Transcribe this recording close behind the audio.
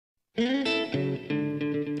We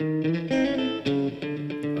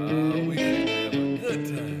should have a good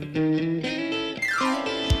time.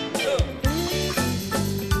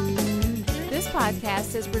 This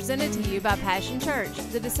podcast is presented to you by Passion Church,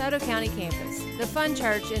 the Desoto County campus, the fun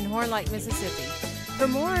church in Horn Lake, Mississippi. For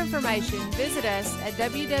more information, visit us at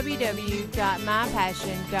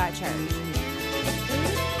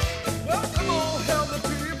www.mypassion.church. Well, come on, help me,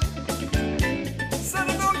 people. Said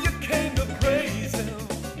I know you came to praise him.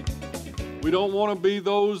 We don't want to be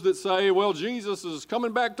those that say, well, Jesus is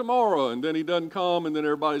coming back tomorrow, and then he doesn't come, and then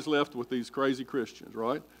everybody's left with these crazy Christians,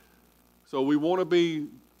 right? So we want to be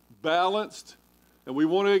balanced, and we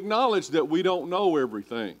want to acknowledge that we don't know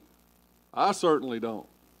everything. I certainly don't.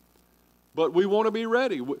 But we want to be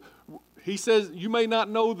ready. He says you may not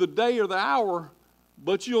know the day or the hour,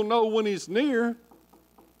 but you'll know when he's near.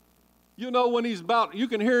 You know when he's about, you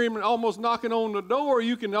can hear him almost knocking on the door.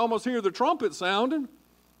 You can almost hear the trumpet sounding.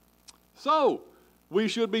 So we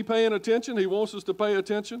should be paying attention. He wants us to pay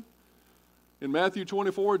attention. In Matthew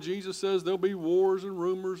 24, Jesus says there'll be wars and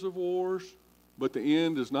rumors of wars, but the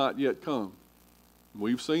end has not yet come.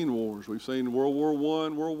 We've seen wars. We've seen World War I,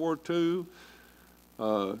 World War II,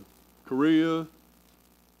 Korea,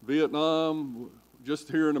 Vietnam, just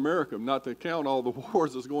here in America, not to count all the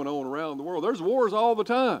wars that's going on around the world. There's wars all the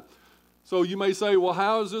time. So you may say, well,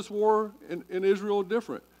 how is this war in Israel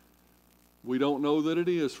different? We don't know that it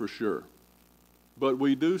is for sure. But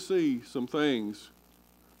we do see some things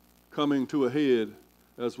coming to a head,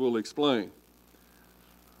 as we'll explain.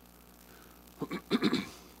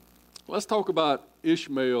 Let's talk about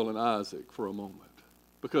Ishmael and Isaac for a moment,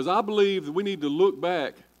 because I believe that we need to look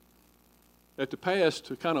back at the past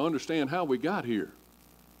to kind of understand how we got here.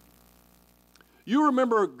 You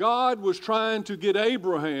remember God was trying to get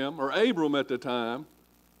Abraham, or Abram at the time,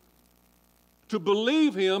 to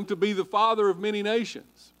believe him to be the father of many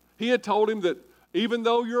nations. He had told him that even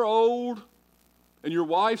though you're old and your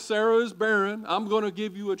wife Sarah is barren, I'm going to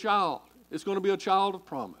give you a child. It's going to be a child of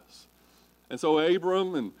promise. And so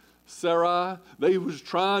Abram and Sarai, they was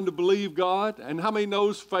trying to believe God. And how many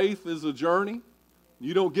knows faith is a journey?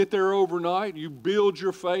 You don't get there overnight. You build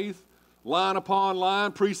your faith line upon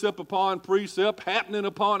line, precept upon precept, happening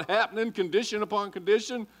upon happening, condition upon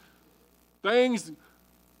condition. Things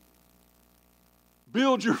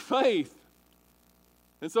build your faith.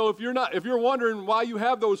 And so if you're wondering why you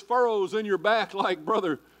have those furrows in your back like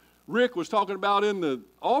Brother Rick was talking about in the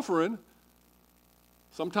offering,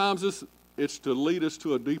 sometimes it's to lead us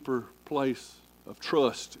to a deeper place of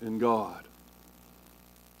trust in God.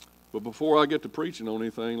 But before I get to preaching on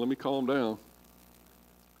anything, let me calm down.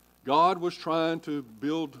 God was trying to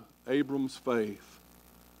build Abram's faith.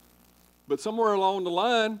 But somewhere along the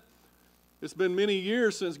line, it's been many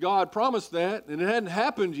years since God promised that, and it hadn't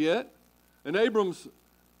happened yet. And Abram's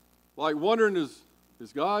like wondering, is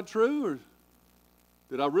God true? Or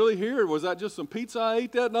did I really hear it? Was that just some pizza I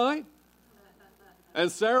ate that night?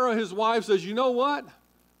 And Sarah, his wife, says, you know what?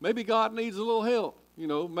 Maybe God needs a little help.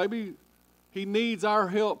 Maybe he needs our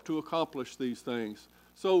help to accomplish these things.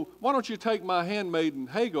 So why don't you take my handmaiden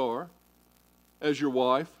Hagar as your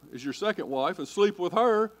wife, as your second wife, and sleep with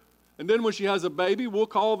her, and then when she has a baby, we'll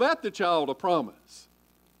call that the child of promise.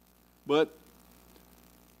 But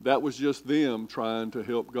that was just them trying to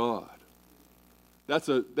help God.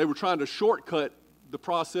 They were trying to shortcut the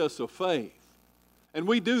process of faith. And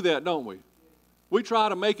we do that, don't we? We try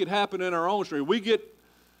to make it happen in our own strength.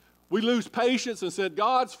 We lose patience and said,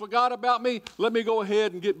 God's forgot about me. Let me go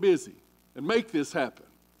ahead and get busy and make this happen.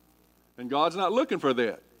 And God's not looking for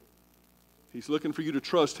that. He's looking for you to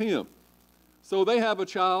trust him. So they have a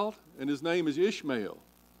child, and his name is Ishmael.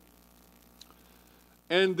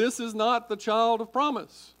 And this is not the child of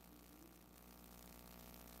promise.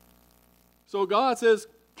 So God says,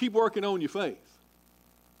 keep working on your faith.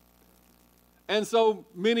 And so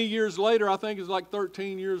many years later, I think it's like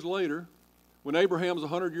 13 years later, when Abraham's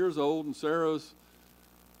 100 years old and Sarah's,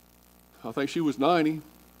 I think she was 90,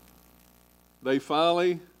 they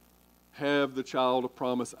finally have the child of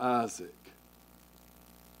promise, Isaac.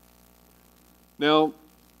 Now,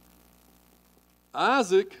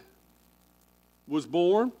 Isaac was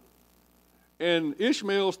born, and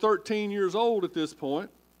Ishmael's 13 years old at this point.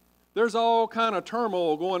 There's all kind of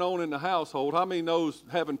turmoil going on in the household. How many knows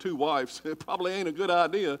having two wives? It probably ain't a good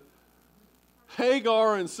idea.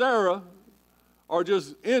 Hagar and Sarah are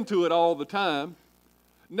just into it all the time.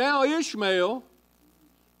 Now Ishmael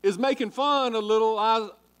is making fun of little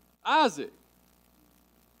Isaac.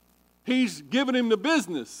 He's giving him the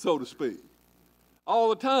business, so to speak, all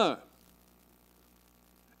the time.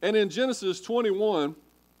 And in Genesis 21,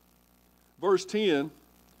 verse 10,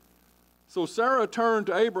 So Sarah turned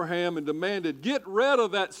to Abraham and demanded, get rid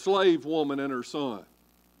of that slave woman and her son.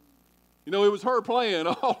 You know, it was her plan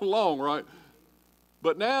all along, right?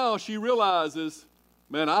 But now she realizes,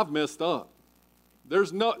 man, I've messed up.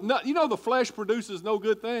 There's no, you know, the flesh produces no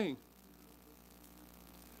good thing.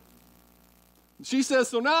 She says,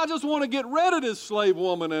 so now I just want to get rid of this slave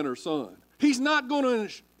woman and her son. He's not going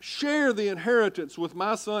to share the inheritance with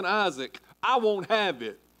my son Isaac. I won't have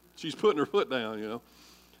it. She's putting her foot down, you know.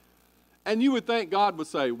 And you would think God would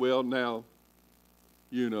say, well, now,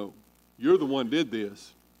 you know, you're the one did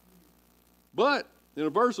this. But in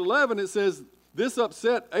verse 11 it says, this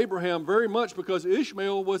upset Abraham very much because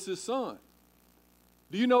Ishmael was his son.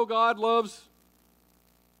 Do you know God loves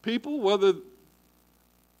people, whether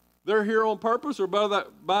they're here on purpose or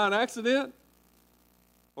by an accident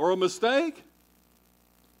or a mistake?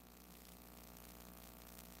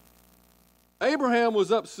 Abraham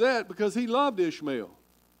was upset because he loved Ishmael.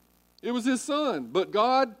 It was his son. But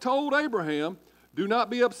God told Abraham, do not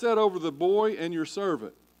be upset over the boy and your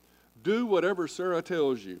servant. Do whatever Sarah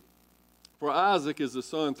tells you. For Isaac is the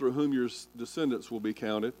son through whom your descendants will be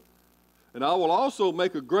counted. And I will also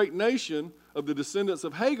make a great nation of the descendants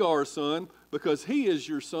of Hagar's son, because he is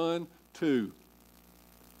your son too.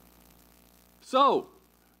 So,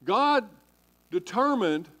 God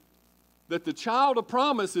determined that the child of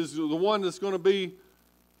promise is the one that's going to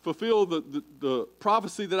fulfill the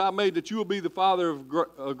prophecy that I made, that you will be the father of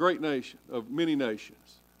a great nation, of many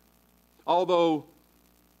nations. Although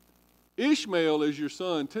Ishmael is your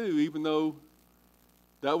son too, even though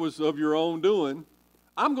that was of your own doing,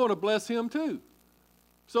 I'm going to bless him too.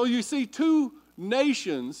 So you see, two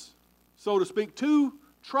nations, so to speak, two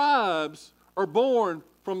tribes are born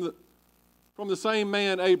from the same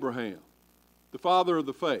man, Abraham, the father of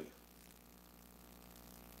the faith.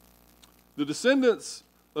 The descendants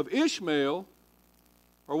of Ishmael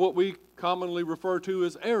are what we commonly refer to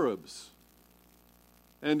as Arabs.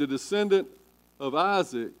 And the descendant of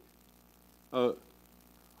Isaac are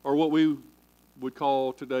what we would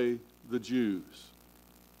call today the Jews.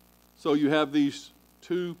 So you have these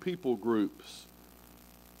two people groups.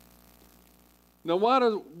 Now, why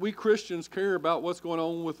do we Christians care about what's going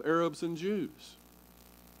on with Arabs and Jews?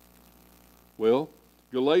 Well,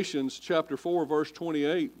 Galatians chapter 4, verse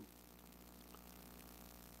 28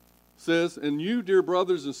 says, and you, dear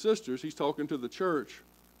brothers and sisters, he's talking to the church,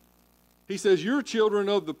 he says, you're children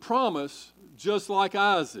of the promise just like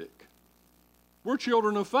Isaac. We're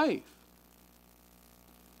children of faith.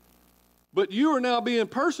 But you are now being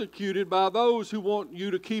persecuted by those who want you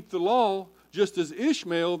to keep the law, just as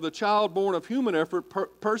Ishmael, the child born of human effort,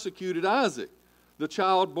 persecuted Isaac, the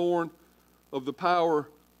child born of the power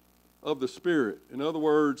of the Spirit. In other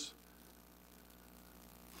words,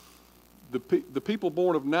 the people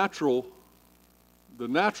born of the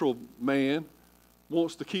natural man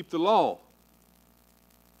wants to keep the law.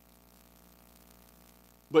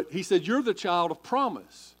 But he said, you're the child of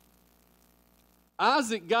promise.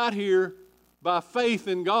 Isaac got here by faith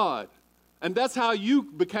in God. And that's how you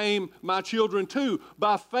became my children too,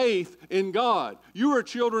 by faith in God. You are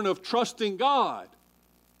children of trusting God.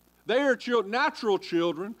 They are natural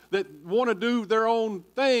children that want to do their own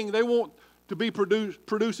thing. They want to be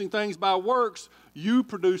producing things by works. You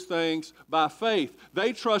produce things by faith.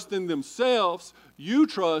 They trust in themselves. You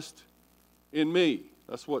trust in me.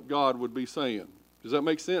 That's what God would be saying. Does that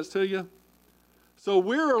make sense to you? So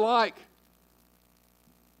we're like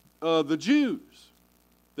the Jews,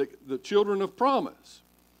 the children of promise.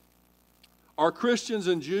 Are Christians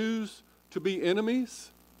and Jews to be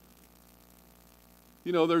enemies?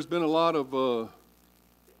 You know, there's been a lot of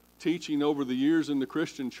teaching over the years in the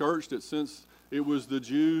Christian church that since it was the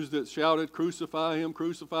Jews that shouted, crucify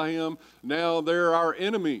him, now they're our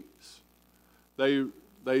enemies.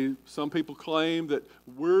 Some people claim that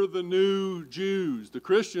we're the new Jews. The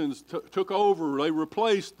Christians took over, they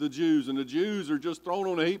replaced the Jews, and the Jews are just thrown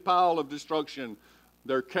on a heap pile of destruction.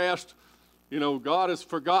 They're cast, God has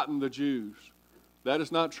forgotten the Jews. That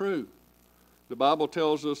is not true. The Bible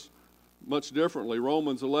tells us much differently.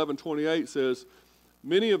 Romans 11:28 says,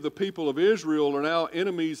 many of the people of Israel are now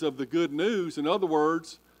enemies of the good news. In other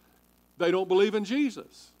words, they don't believe in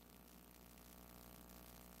Jesus.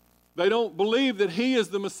 They don't believe that he is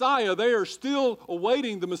the Messiah. They are still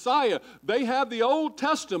awaiting the Messiah. They have the Old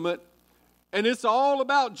Testament, and it's all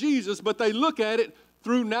about Jesus, but they look at it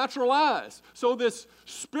through natural eyes. So this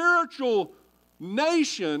spiritual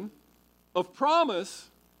nation of promise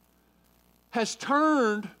has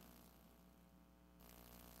turned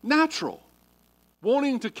natural,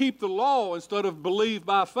 wanting to keep the law instead of believe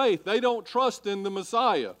by faith. They don't trust in the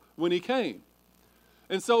Messiah when he came.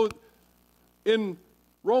 And so in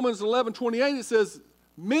Romans 11:28, it says,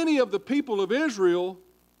 many of the people of Israel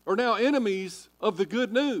are now enemies of the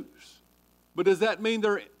good news. But does that mean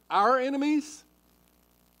they're our enemies?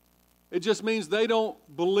 It just means they don't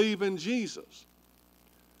believe in Jesus.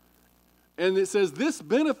 And it says, this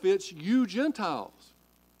benefits you Gentiles.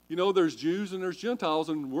 You know, there's Jews and there's Gentiles,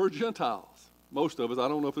 and we're Gentiles. Most of us. I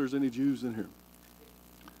don't know if there's any Jews in here.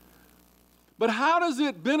 But how does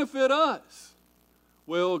it benefit us?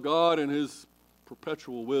 Well, God in his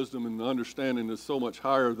perpetual wisdom and understanding is so much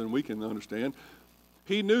higher than we can understand.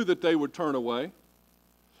 He knew that they would turn away.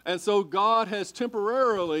 And so God has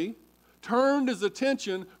temporarily turned his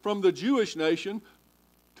attention from the Jewish nation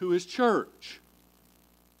to his church,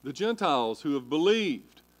 the Gentiles who have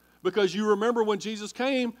believed. Because you remember when Jesus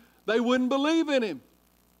came, they wouldn't believe in him.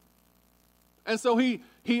 And so he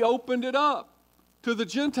opened it up to the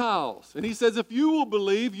Gentiles. And he says, if you will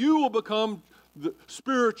believe, you will become the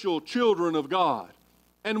spiritual children of God.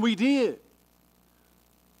 And we did.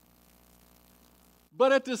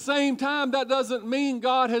 But at the same time, that doesn't mean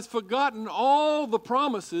God has forgotten all the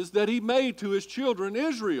promises that he made to his children,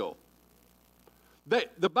 Israel.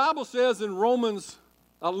 The Bible says in Romans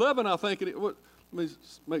 11, I think, let me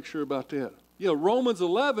make sure about that. Yeah, Romans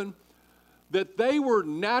 11, that they were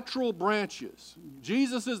natural branches.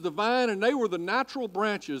 Jesus is the vine, and they were the natural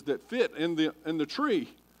branches that fit in the tree.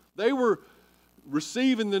 They were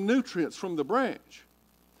receiving the nutrients from the branch.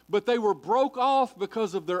 But they were broke off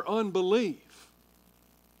because of their unbelief.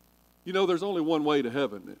 You know, there's only one way to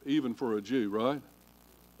heaven, even for a Jew, right?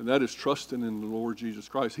 And that is trusting in the Lord Jesus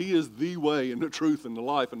Christ. He is the way and the truth and the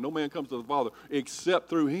life, and no man comes to the Father except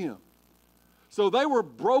through him. So they were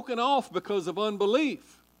broken off because of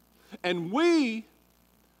unbelief. And we,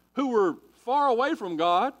 who were far away from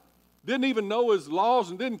God, didn't even know his laws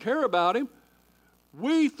and didn't care about him,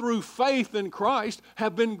 we, through faith in Christ,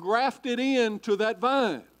 have been grafted into that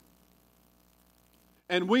vine.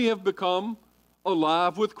 And we have become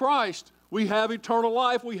alive with Christ. We have eternal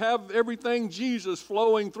life. We have everything Jesus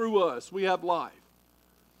flowing through us. We have life.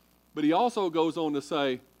 But he also goes on to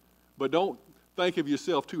say, but don't think of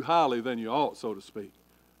yourself too highly than you ought, so to speak.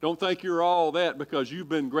 Don't think you're all that because you've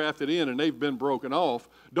been grafted in and they've been broken off.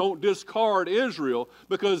 Don't discard Israel,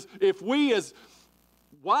 because if we as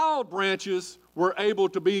wild branches were able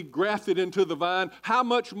to be grafted into the vine, how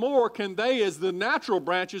much more can they as the natural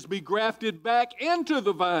branches be grafted back into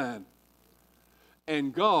the vine?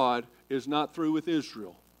 And God is not through with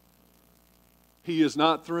Israel. He is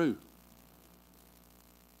not through.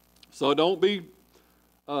 So don't be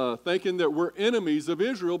thinking that we're enemies of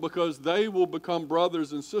Israel, because they will become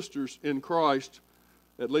brothers and sisters in Christ.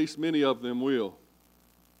 At least many of them will.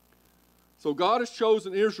 So God has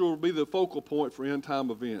chosen Israel to be the focal point for end time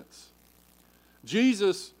events.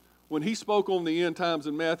 Jesus, when he spoke on the end times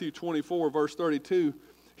in Matthew 24, verse 32,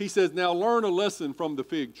 he says, now learn a lesson from the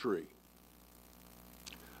fig tree.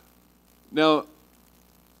 Now,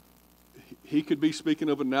 he could be speaking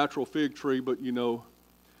of a natural fig tree, but you know,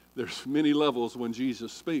 there's many levels when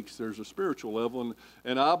Jesus speaks. There's a spiritual level,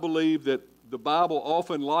 and I believe that the Bible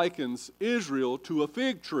often likens Israel to a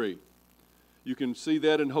fig tree. You can see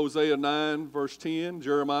that in Hosea 9, verse 10,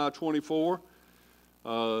 Jeremiah 24.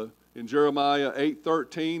 In Jeremiah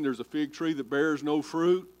 8:13, there's a fig tree that bears no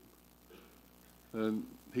fruit. And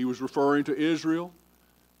he was referring to Israel.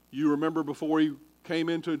 You remember before he came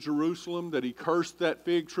into Jerusalem that he cursed that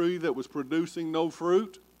fig tree that was producing no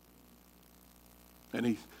fruit?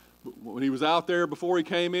 And when he was out there before he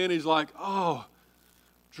came in, he's like, oh,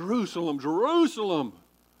 Jerusalem, Jerusalem,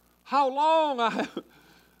 how long I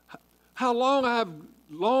have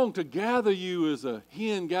longed to gather you as a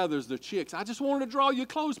hen gathers the chicks. I just wanted to draw you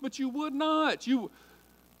close, but you would not. You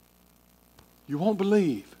won't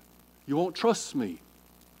believe. You won't trust me.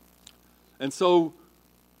 And so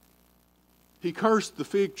he cursed the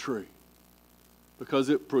fig tree because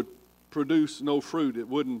it produced no fruit. It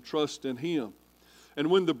wouldn't trust in him. And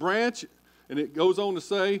when the branch, and it goes on to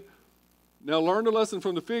say, now learn a lesson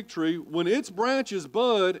from the fig tree, when its branches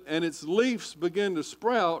bud and its leaves begin to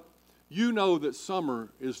sprout, you know that summer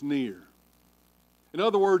is near. In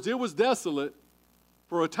other words, it was desolate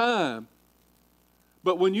for a time,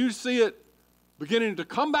 but when you see it beginning to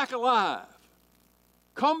come back alive,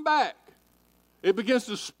 come back, it begins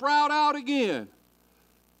to sprout out again,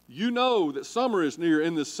 you know that summer is near.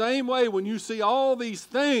 In the same way, when you see all these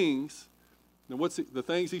things, and the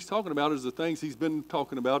things he's talking about is the things he's been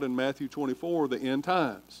talking about in Matthew 24, the end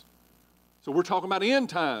times. So we're talking about end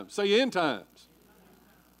times. Say end times.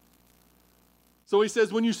 So he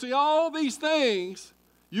says, when you see all these things,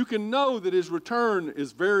 you can know that his return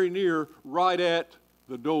is very near, right at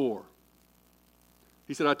the door.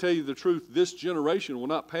 He said, I tell you the truth, this generation will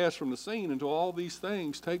not pass from the scene until all these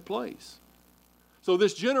things take place. So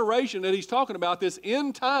this generation that he's talking about, this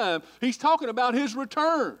end time, he's talking about his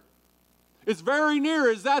return. It's very near.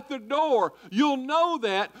 It's at the door. You'll know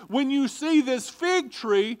that when you see this fig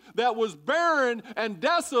tree that was barren and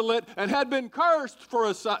desolate and had been cursed for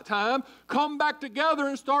a time come back together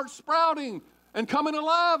and start sprouting and coming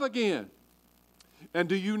alive again. And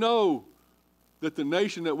do you know that the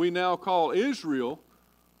nation that we now call Israel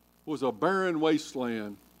was a barren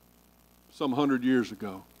wasteland some 100 years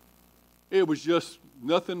ago? It was just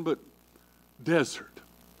nothing but desert.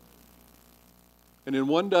 And in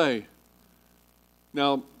one day,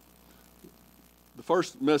 now, the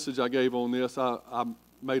first message I gave on this, I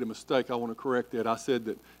made a mistake. I want to correct that. I said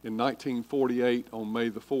that in 1948 on May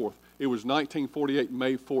the 4th. It was 1948,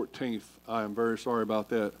 May 14th. I am very sorry about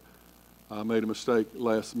that. I made a mistake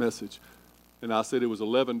last message. And I said it was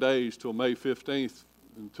 11 days till May 15th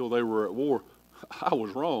until they were at war. I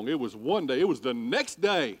was wrong. It was one day. It was the next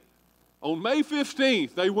day. On May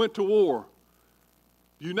 15th, they went to war.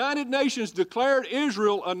 United Nations declared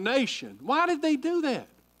Israel a nation. Why did they do that?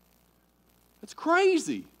 It's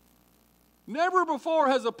crazy. Never before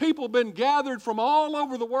has a people been gathered from all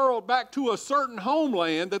over the world back to a certain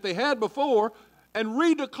homeland that they had before and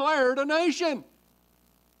redeclared a nation.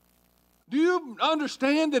 Do you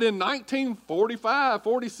understand that in 1945,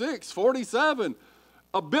 46, 47,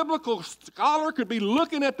 a biblical scholar could be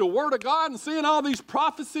looking at the Word of God and seeing all these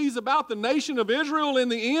prophecies about the nation of Israel in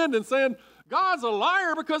the end and saying, God's a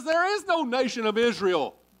liar because there is no nation of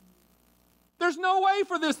Israel. There's no way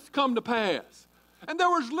for this to come to pass. And there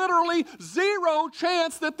was literally zero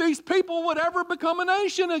chance that these people would ever become a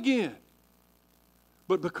nation again.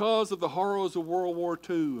 But because of the horrors of World War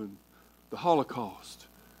II and the Holocaust,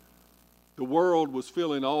 the world was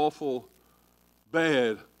feeling awful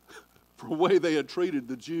bad for the way they had treated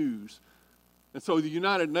the Jews. And so the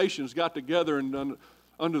United Nations got together and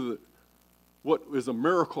under what is a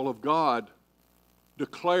miracle of God,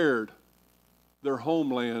 declared their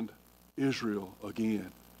homeland Israel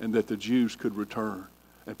again, and that the Jews could return.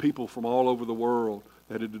 And people from all over the world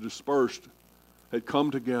that had dispersed had come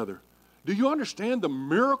together. Do you understand the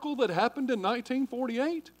miracle that happened in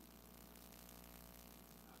 1948?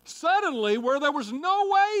 Suddenly, where there was no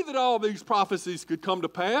way that all these prophecies could come to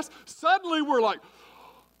pass, suddenly we're like,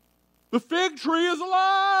 the fig tree is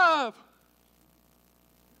alive.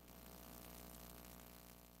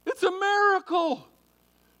 It's a miracle.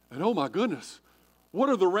 And oh my goodness, what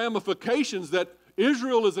are the ramifications that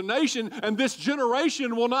Israel is a nation and this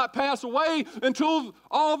generation will not pass away until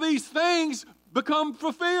all these things become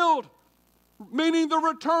fulfilled? Meaning the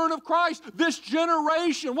return of Christ. This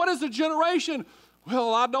generation, what is a generation?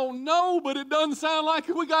 Well, I don't know, but it doesn't sound like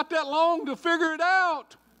we got that long to figure it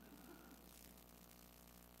out.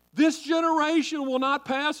 This generation will not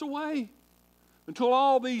pass away until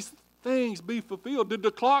all these things be fulfilled. Did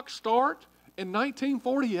the clock start in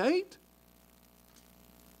 1948?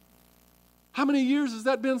 How many years has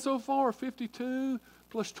that been so far? 52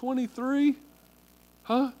 plus 23?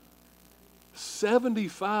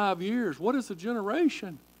 75 years. What is a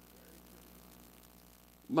generation?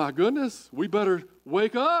 My goodness, we better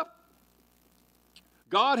wake up.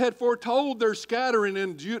 God had foretold their scattering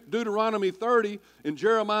in Deuteronomy 30, in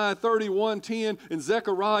Jeremiah 31:10, in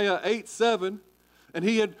Zechariah 8:7, and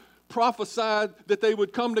he had prophesied that they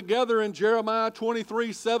would come together in Jeremiah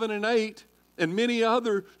 23:7 and 8, and many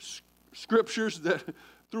other scriptures that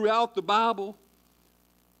throughout the Bible.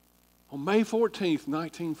 On May 14th,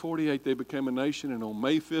 1948, they became a nation, and on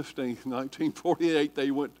May 15th, 1948,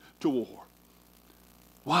 they went to war.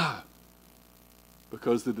 Why?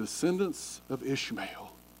 Because the descendants of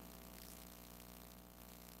Ishmael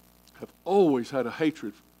have always had a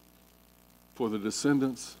hatred for the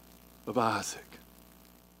descendants of Isaac.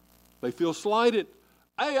 They feel slighted.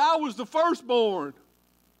 Hey, I was the firstborn,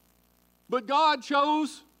 but God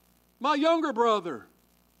chose my younger brother.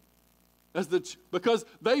 Because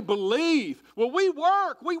they believe. Well, we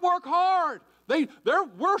work hard.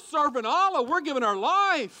 We're serving Allah. We're giving our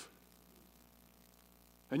life.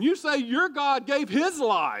 And you say your God gave his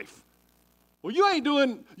life. Well,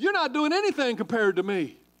 you're not doing anything compared to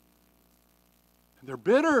me. And they're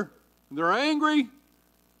bitter, and they're angry.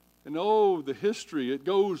 And oh, the history, it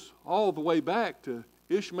goes all the way back to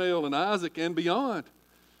Ishmael and Isaac and beyond.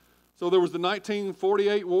 So there was the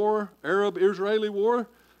 1948 war, Arab-Israeli war.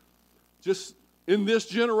 Just in this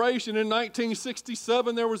generation, in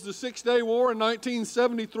 1967, there was the Six-Day War. In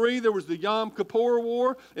 1973, there was the Yom Kippur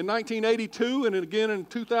War. In 1982, and again in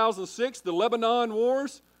 2006, the Lebanon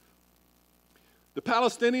Wars. The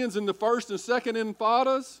Palestinians in the First and Second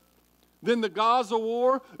Intifadas. then the Gaza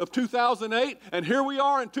War of 2008, and here we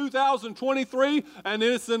are in 2023, and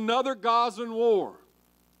it's another Gazan war.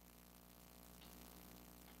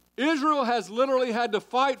 Israel has literally had to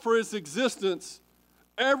fight for its existence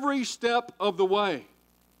every step of the way.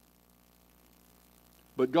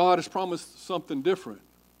 But God has promised something different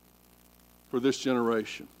for this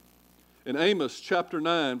generation. In Amos chapter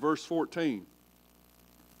 9, verse 14,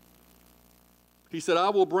 he said, I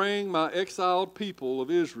will bring my exiled people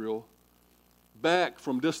of Israel back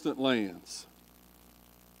from distant lands,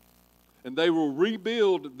 and they will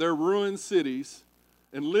rebuild their ruined cities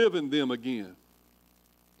and live in them again.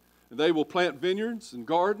 And they will plant vineyards and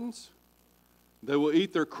gardens. They will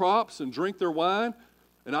eat their crops and drink their wine,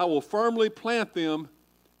 and I will firmly plant them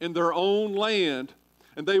in their own land,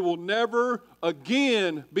 and they will never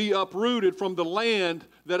again be uprooted from the land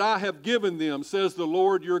that I have given them, says the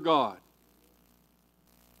Lord your God.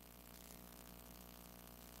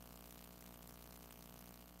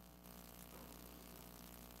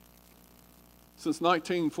 Since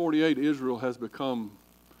 1948, Israel has become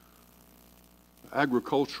an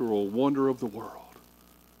agricultural wonder of the world.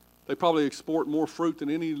 They probably export more fruit than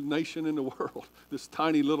any nation in the world, this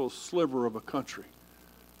tiny little sliver of a country.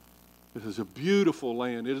 It is a beautiful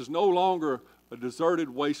land. It is no longer a deserted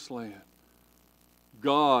wasteland.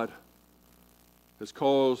 God has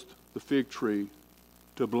caused the fig tree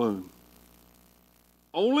to bloom.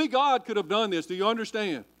 Only God could have done this. Do you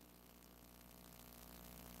understand?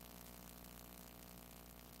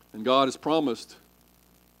 And God has promised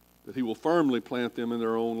that He will firmly plant them in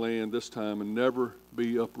their own land this time and never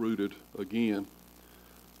be uprooted again.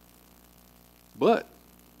 But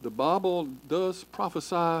the Bible does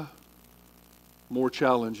prophesy more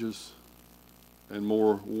challenges and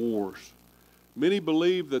more wars. Many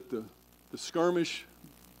believe that the skirmish,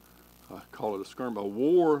 I call it a skirmish, a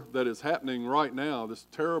war that is happening right now, this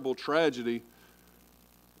terrible tragedy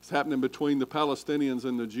is happening between the Palestinians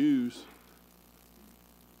and the Jews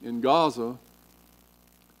in Gaza,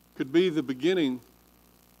 could be the beginning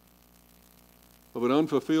of an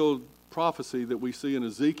unfulfilled prophecy that we see in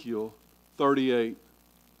Ezekiel 38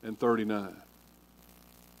 and 39.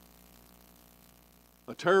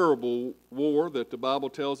 A terrible war that the Bible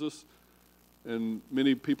tells us, and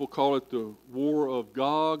many people call it the war of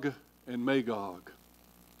Gog and Magog.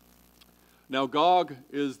 Now, Gog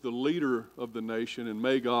is the leader of the nation, and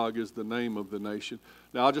Magog is the name of the nation.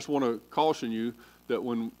 Now, I just want to caution you that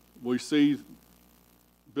when we see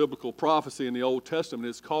biblical prophecy in the Old Testament,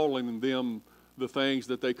 it's calling them the things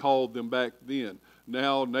that they called them back then.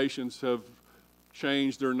 Now, nations have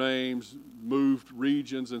changed their names, moved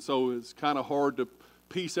regions, and so it's kind of hard to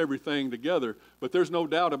piece everything together. But there's no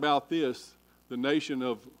doubt about this. The nation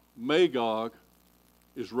of Magog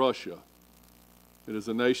is Russia. It is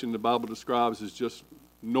a nation the Bible describes as just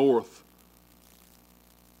north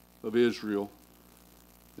of Israel.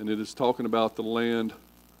 And it is talking about the land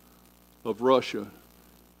of Russia.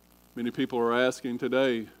 Many people are asking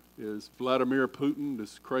today, is Vladimir Putin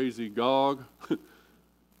this crazy Gog?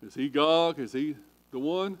 Is he Gog? Is he the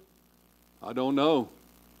one? I don't know.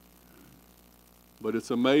 But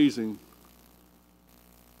it's amazing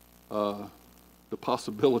the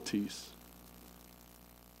possibilities.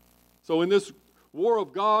 So in this war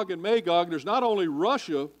of Gog and Magog, there's not only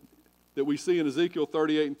Russia that we see in Ezekiel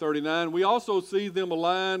 38 and 39, we also see them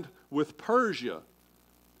aligned with Persia,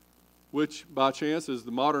 which by chance is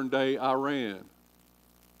the modern day Iran.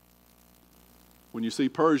 When you see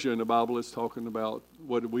Persia in the Bible, it's talking about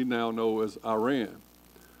what we now know as Iran.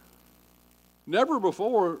 Never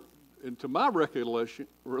before, and to my recollection,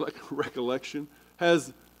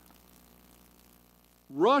 has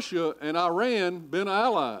Russia and Iran been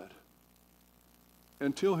allied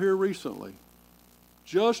until here recently.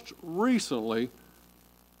 Just recently,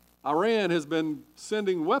 Iran has been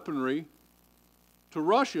sending weaponry to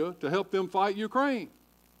Russia to help them fight Ukraine.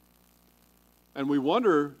 And we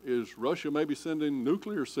wonder, is Russia maybe sending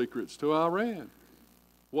nuclear secrets to Iran?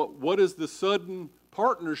 What is the sudden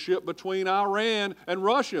partnership between Iran and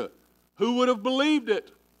Russia? Who would have believed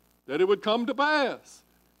it, that it would come to pass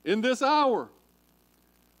in this hour?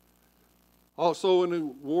 Also in the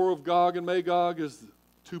war of Gog and Magog is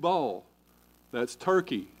Tubal. That's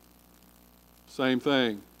Turkey. Same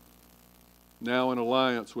thing. Now in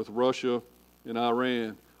alliance with Russia and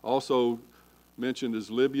Iran. Also mentioned is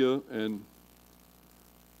Libya and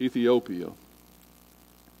Ethiopia.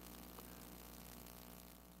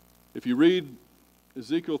 If you read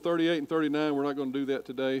Ezekiel 38 and 39, we're not going to do that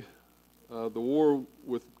today. The war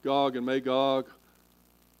with Gog and Magog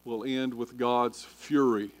will end with God's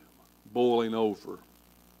fury boiling over.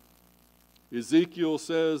 Ezekiel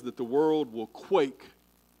says that the world will quake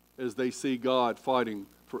as they see God fighting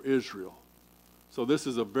for Israel. So this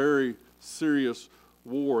is a very serious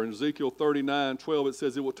war. In Ezekiel 39:12, it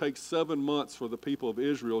says it will take 7 months for the people of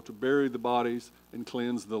Israel to bury the bodies and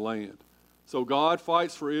cleanse the land. So God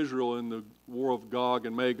fights for Israel in the war of Gog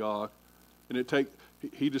and Magog, and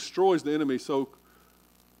he destroys the enemy so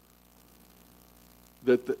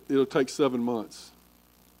that it'll take 7 months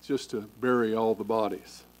just to bury all the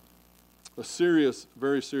bodies. A serious,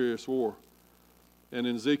 very serious war. And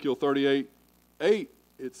in Ezekiel 38:8,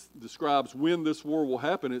 it describes when this war will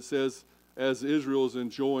happen. It says, as Israel is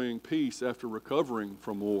enjoying peace after recovering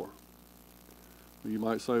from war. You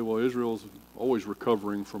might say, well, Israel's always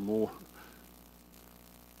recovering from war.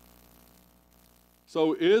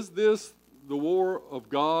 So is this the war of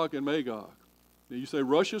Gog and Magog? Now you say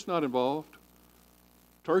Russia's not involved.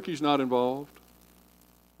 Turkey's not involved.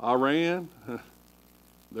 Iran,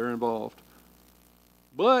 they're involved.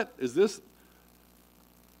 But is this...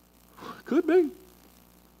 Could be.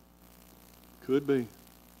 Could be.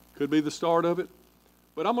 Could be the start of it.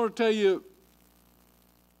 But I'm going to tell you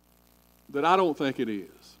that I don't think it is.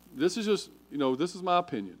 This is just, this is my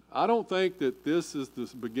opinion. I don't think that this is the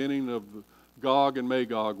beginning of the Gog and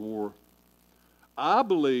Magog war. I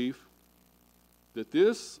believe that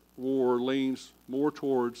this war leans more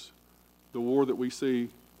towards the war that we see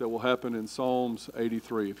that will happen in Psalms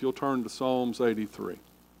 83. If you'll turn to Psalms 83.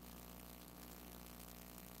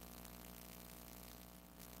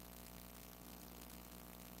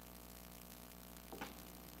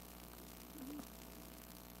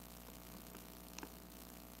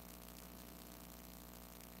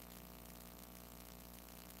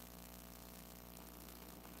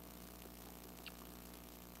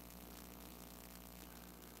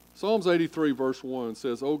 Psalms 83 verse 1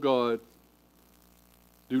 says, O God,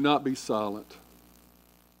 do not be silent.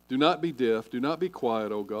 Do not be deaf. Do not be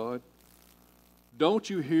quiet, O God. Don't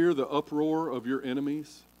you hear the uproar of your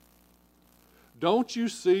enemies? Don't you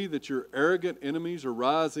see that your arrogant enemies are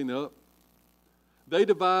rising up? They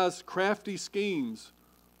devise crafty schemes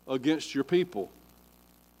against your people.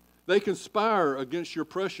 They conspire against your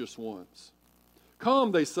precious ones.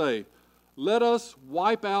 Come, they say, let us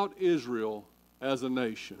wipe out Israel as a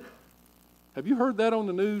nation. Have you heard that on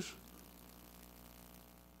the news?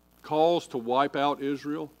 Calls to wipe out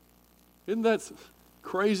Israel. Isn't that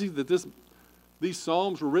crazy that these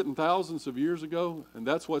Psalms were written thousands of years ago, and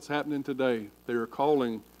that's what's happening today. They are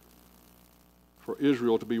calling for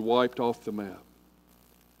Israel to be wiped off the map.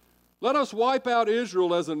 Let us wipe out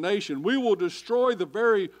Israel as a nation. We will destroy the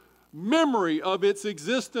very memory of its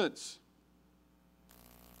existence.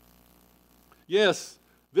 Yes,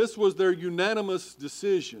 this was their unanimous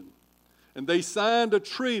decision, and they signed a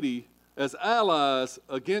treaty as allies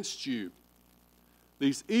against you.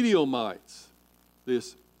 These Edomites,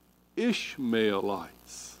 these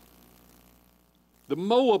Ishmaelites, the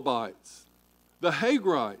Moabites, the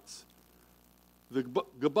Hagrites, the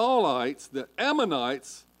Gebalites, the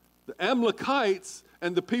Ammonites, the Amalekites,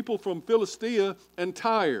 and the people from Philistia and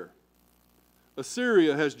Tyre.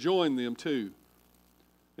 Assyria has joined them too,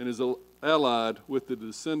 and is allied with the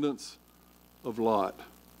descendants of Lot.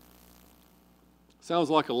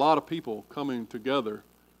 Sounds like a lot of people coming together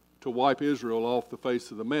to wipe Israel off the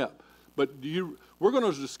face of the map. But we're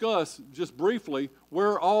going to discuss just briefly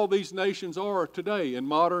where all these nations are today in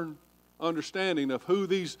modern understanding of who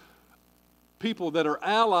these people that are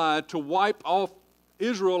allied to wipe off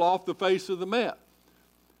Israel off the face of the map.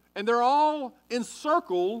 And they're all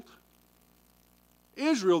encircled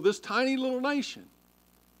Israel, this tiny little nation.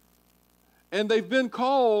 And they've been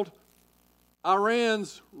called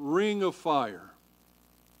Iran's ring of fire.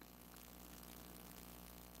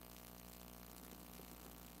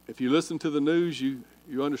 If you listen to the news, you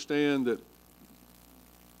understand that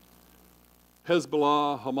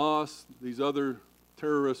Hezbollah, Hamas, these other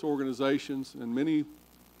terrorist organizations, and many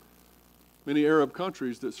Arab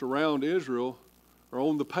countries that surround Israel are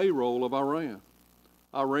on the payroll of Iran.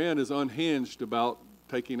 Iran is unhinged about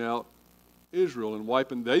taking out Israel and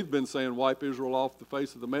wiping. They've been saying wipe Israel off the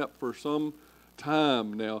face of the map for some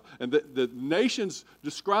time now. And the nations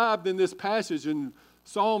described in this passage in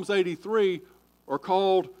Psalms 83 are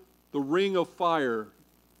called the ring of fire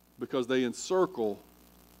because they encircle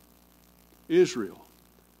Israel.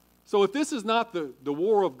 So if this is not the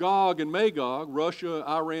war of Gog and Magog, Russia,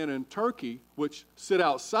 Iran, and Turkey, which sit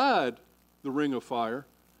outside the ring of fire,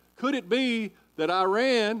 could it be that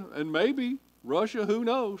Iran, and maybe Russia, who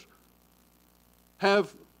knows,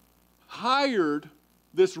 have hired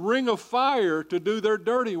this ring of fire to do their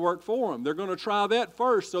dirty work for them? They're going to try that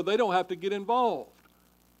first so they don't have to get involved.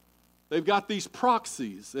 They've got these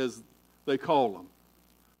proxies, as they call them,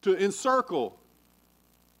 to encircle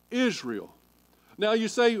Israel. Now you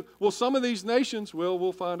say, well, some of these nations, well,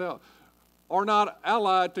 we'll find out, are not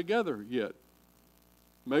allied together yet.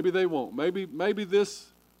 Maybe they won't. Maybe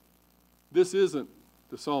this isn't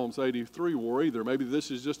the Psalms 83 war either. Maybe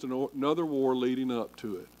this is just another war leading up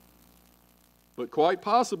to it. But quite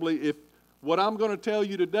possibly, if what I'm going to tell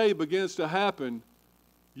you today begins to happen,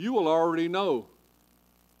 you will already know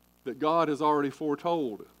that God has already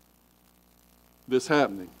foretold this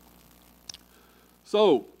happening.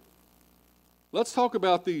 So, let's talk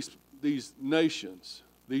about these nations,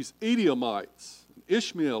 these Edomites,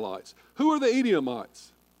 Ishmaelites. Who are the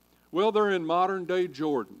Edomites? Well, they're in modern-day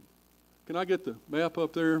Jordan. Can I get the map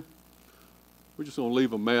up there? We're just going to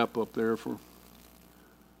leave a map up there for...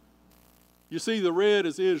 You see, the red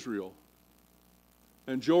is Israel,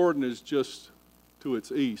 and Jordan is just to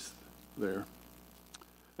its east there.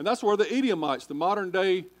 And that's where the Edomites, the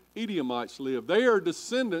modern-day Edomites live. They are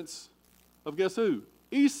descendants of, guess who?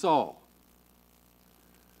 Esau.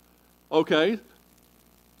 Okay.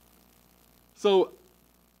 So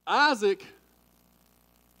Isaac,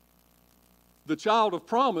 the child of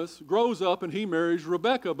promise, grows up and he marries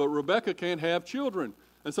Rebekah, but Rebekah can't have children.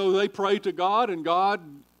 And so they pray to God, and God,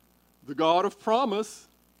 the God of promise,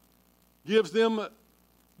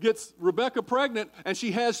 gets Rebekah pregnant, and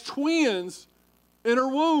she has twins in her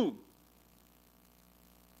womb.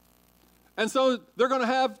 And so they're going to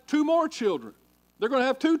have 2 more children. They're going to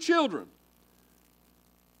have 2 children.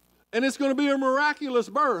 And it's going to be a miraculous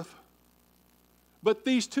birth. But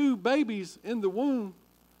these 2 babies in the womb,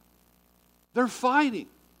 they're fighting.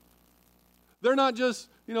 They're not just,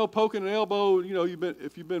 poking an elbow.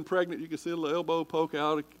 If you've been pregnant, you can see a little elbow poke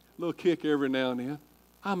out, a little kick every now and then.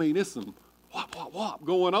 I mean, it's some whop, whop, whop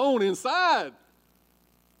going on inside.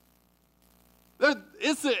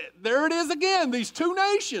 There it is again, these 2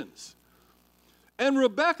 nations. And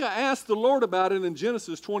Rebekah asked the Lord about it in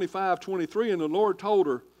Genesis 25:23, and the Lord told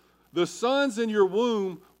her, the sons in your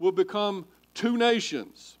womb will become 2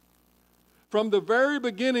 nations. From the very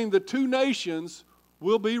beginning, the 2 nations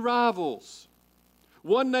will be rivals.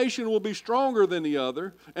 One nation will be stronger than the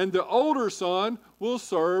other, and the older son will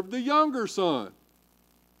serve the younger son.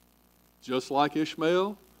 Just like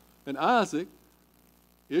Ishmael and Isaac.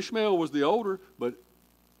 Ishmael was the older, but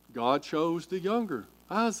God chose the younger,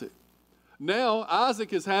 Isaac. Now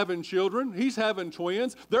Isaac is having children. He's having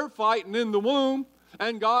twins. They're fighting in the womb.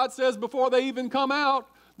 And God says before they even come out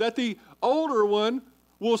that the older one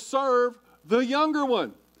will serve the younger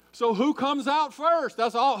one. So who comes out first?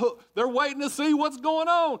 That's all. They're waiting to see what's going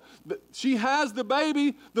on. She has the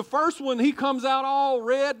baby. The first one, he comes out all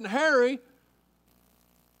red and hairy.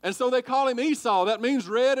 And so they call him Esau. That means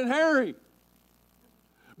red and hairy.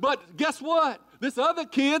 But guess what? This other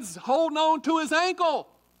kid's holding on to his ankle.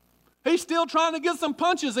 He's still trying to get some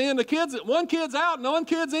punches in. One kid's out and one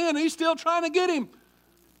kid's in. And he's still trying to get him.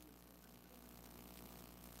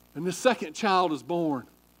 And the second child is born.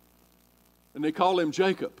 And they call him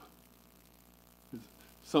Jacob.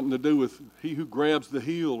 Something to do with he who grabs the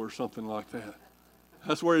heel or something like that.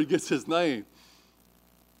 That's where he gets his name.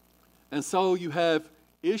 And so you have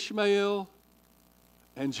Ishmael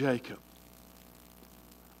and Jacob.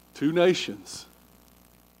 2 nations.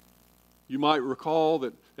 You might recall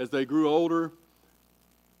that as they grew older,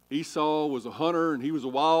 Esau was a hunter and he was a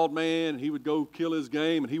wild man. He would go kill his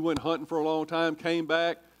game, and he went hunting for a long time, came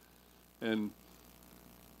back, and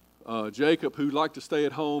Jacob, who liked to stay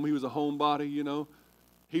at home, he was a homebody,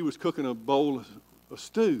 he was cooking a bowl of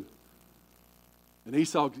stew. And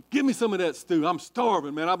Esau, give me some of that stew. I'm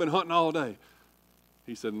starving, man. I've been hunting all day.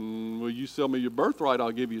 He said, well, you sell me your birthright,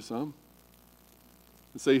 I'll give you some.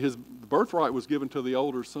 And see, his birthright was given to the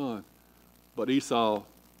older son. But Esau,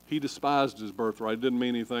 he despised his birthright. It didn't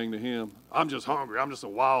mean anything to him. I'm just hungry. I'm just a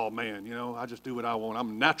wild man, I just do what I want. I'm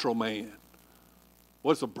a natural man.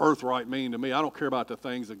 What's a birthright mean to me? I don't care about the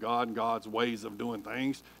things of God and God's ways of doing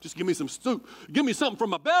things. Just give me some stew. Give me something from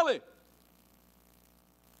my belly.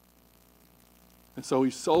 And so he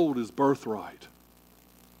sold his birthright.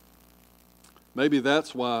 Maybe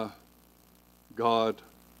that's why God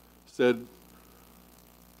said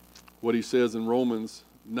what he says in Romans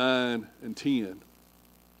 9 and 10.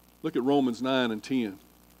 Look at Romans 9 and 10.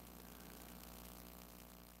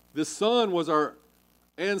 This son was our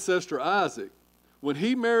ancestor Isaac. When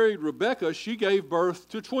he married Rebekah, she gave birth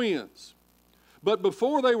to twins. But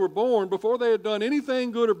before they were born, before they had done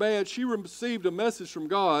anything good or bad, she received a message from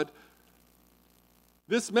God.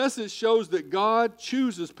 This message shows that God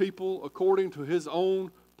chooses people according to his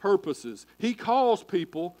own purposes. He calls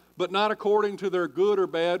people, but not according to their good or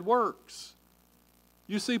bad works.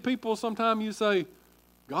 You see people, sometimes you say,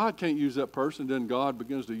 God can't use that person, then God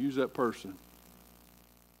begins to use that person.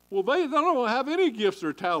 Well, they don't have any gifts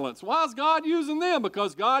or talents. Why is God using them?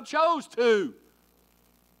 Because God chose to.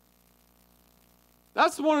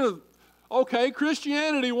 That's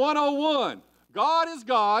Christianity 101. God is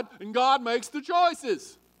God, and God makes the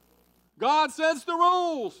choices. God sets the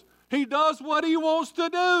rules. He does what He wants to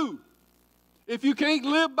do. If you can't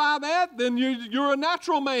live by that, then you're a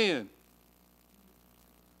natural man.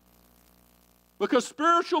 Because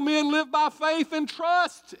spiritual men live by faith and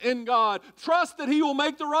trust in God. Trust that He will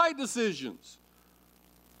make the right decisions.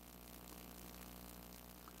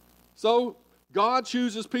 So, God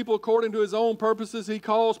chooses people according to His own purposes. He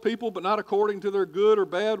calls people, but not according to their good or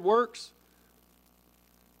bad works.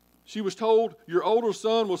 She was told, your older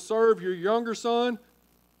son will serve your younger son.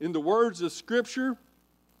 In the words of Scripture,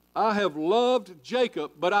 I have loved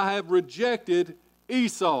Jacob, but I have rejected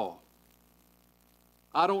Esau.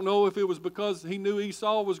 I don't know if it was because he knew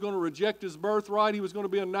Esau was going to reject his birthright. He was going to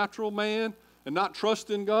be a natural man and not trust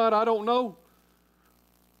in God. I don't know.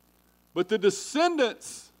 But the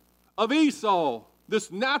descendants of Esau,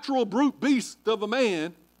 this natural brute beast of a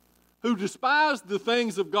man who despised the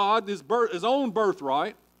things of God, his own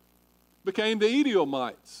birthright, became the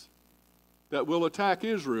Edomites that will attack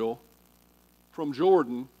Israel from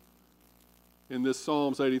Jordan in this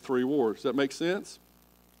Psalms 83 war. Does that make sense?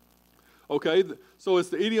 Okay, so it's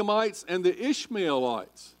the Edomites and the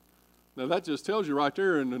Ishmaelites. Now that just tells you right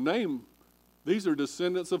there in the name, these are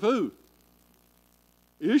descendants of who?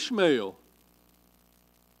 Ishmael.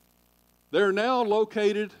 They're now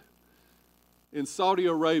located in Saudi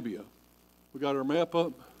Arabia. We got our map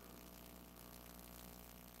up.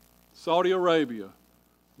 Saudi Arabia,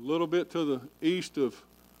 a little bit to the east of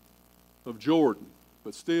Jordan,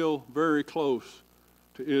 but still very close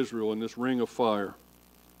to Israel in this ring of fire.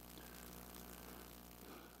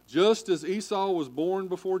 Just as Esau was born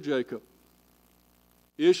before Jacob,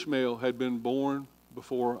 Ishmael had been born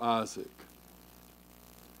before Isaac.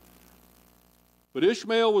 But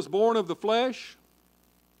Ishmael was born of the flesh,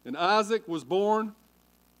 and Isaac was born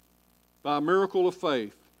by a miracle of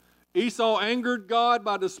faith. Esau angered God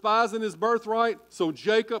by despising his birthright, so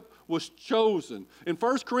Jacob was chosen. In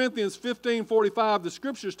 1 Corinthians 15:45, the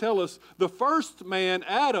Scriptures tell us the first man,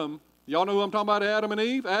 Adam, y'all know who I'm talking about, Adam and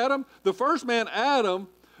Eve? Adam, the first man, Adam,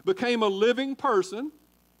 became a living person,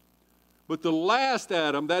 but the last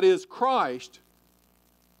Adam, that is Christ,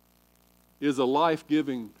 is a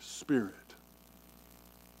life-giving spirit.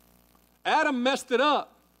 Adam messed it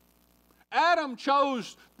up. Adam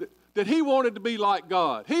chose that he wanted to be like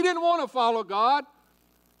God. He didn't want to follow God.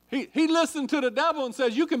 He listened to the devil and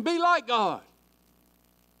says, you can be like God.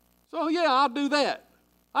 So yeah, I'll do that.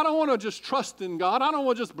 I don't want to just trust in God. I don't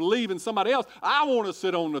want to just believe in somebody else. I want to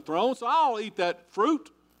sit on the throne, so I'll eat that fruit.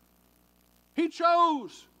 He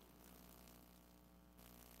chose.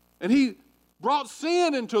 And he brought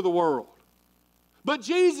sin into the world. But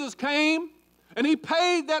Jesus came and He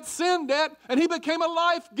paid that sin debt, and He became a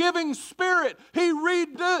life-giving spirit. He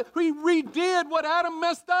redid what Adam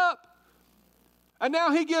messed up. And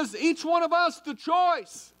now He gives each one of us the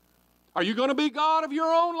choice. Are you going to be God of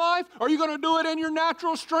your own life? Are you going to do it in your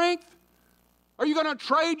natural strength? Are you going to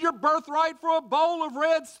trade your birthright for a bowl of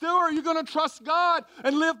red stew? Or are you going to trust God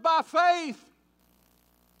and live by faith?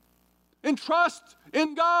 And trust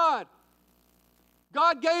in God.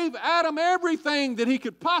 God gave Adam everything that he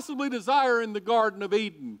could possibly desire in the Garden of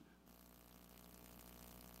Eden.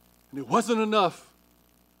 And it wasn't enough.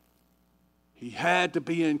 He had to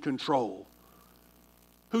be in control.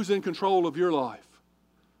 Who's in control of your life?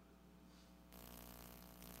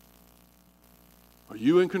 Are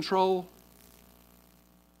you in control?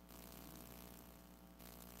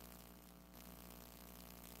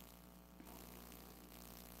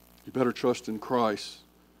 You better trust in Christ.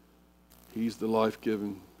 He's the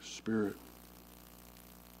life-giving spirit.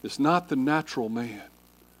 It's not the natural man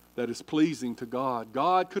that is pleasing to God.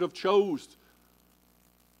 God could have chose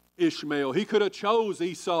Ishmael. He could have chose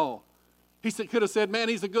Esau. He could have said, man,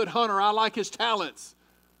 he's a good hunter. I like his talents.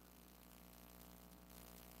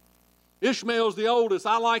 Ishmael's the oldest.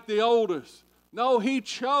 I like the oldest. No, He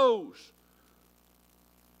chose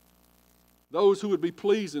those who would be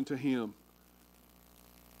pleasing to Him.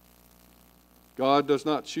 God does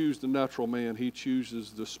not choose the natural man. He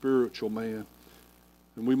chooses the spiritual man.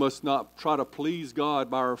 And we must not try to please God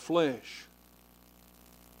by our flesh,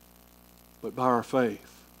 but by our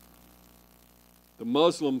faith. The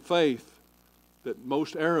Muslim faith that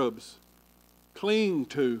most Arabs cling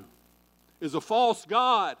to is a false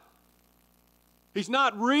god. He's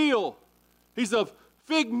not real. He's a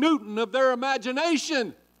fig Newton of their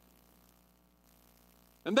imagination.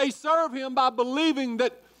 And they serve him by believing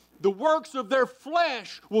that the works of their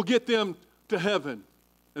flesh will get them to heaven.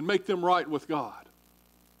 and make them right with God.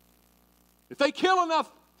 If they kill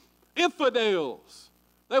enough infidels,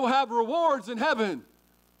 they will have rewards in heaven.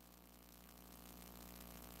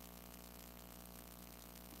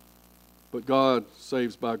 But God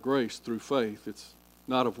saves by grace through faith. It's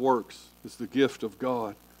not of works. It's the gift of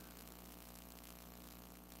God.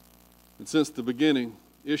 And since the beginning,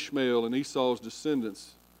 Ishmael and Esau's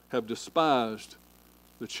descendants have despised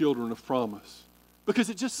the children of promise. Because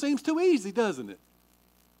it just seems too easy, doesn't it?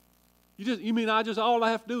 You mean all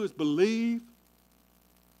I have to do is believe?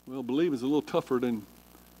 Well, believe is a little tougher than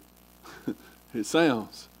it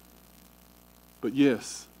sounds. But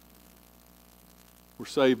yes, we're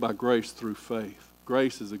saved by grace through faith.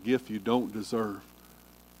 Grace is a gift you don't deserve.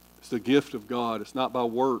 It's the gift of God. It's not by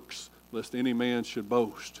works, lest any man should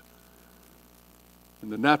boast.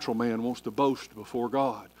 And the natural man wants to boast before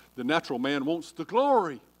God. The natural man wants the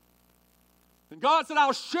glory. And God said,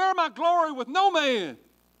 I'll share my glory with no man.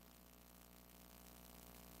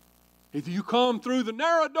 If you come through the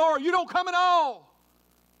narrow door, you don't come at all.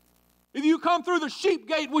 If you come through the sheep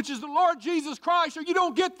gate, which is the Lord Jesus Christ, or you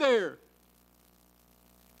don't get there.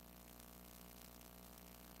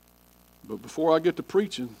 But before I get to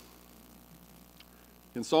preaching,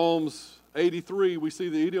 in Psalms 83, we see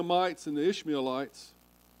the Edomites and the Ishmaelites.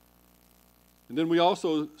 And then we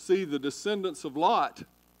also see the descendants of Lot,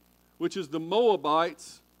 which is the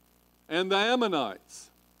Moabites and the Ammonites.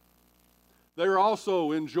 They are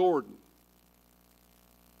also in Jordan,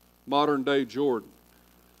 modern-day Jordan.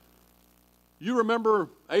 You remember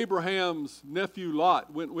Abraham's nephew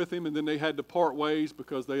Lot went with him, and then they had to part ways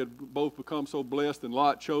because they had both become so blessed, and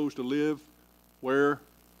Lot chose to live where?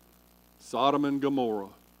 Sodom and Gomorrah.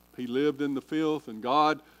 He lived in the filth, and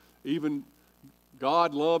God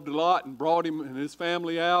loved Lot and brought him and his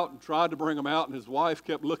family out and tried to bring him out, and his wife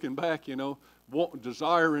kept looking back,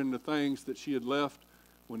 desiring the things that she had left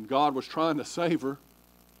when God was trying to save her.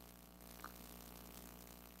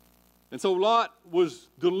 And so Lot was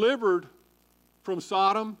delivered from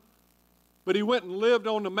Sodom, but he went and lived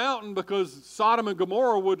on the mountain because Sodom and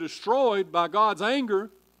Gomorrah were destroyed by God's anger.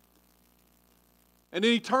 And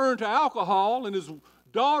then he turned to alcohol, and his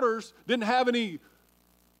daughters didn't have any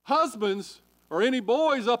husbands or any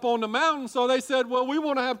boys up on the mountain, so they said, well, we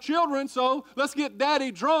want to have children, so let's get daddy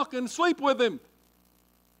drunk and sleep with him.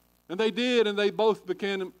 And they did, and they both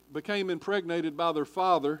became impregnated by their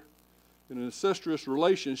father in an incestuous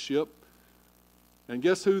relationship. And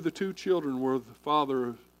guess who the two children were the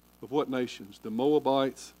father of what nations? The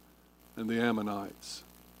Moabites and the Ammonites.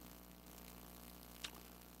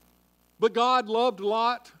 But God loved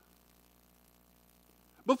Lot.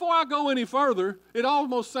 Before I go any further, it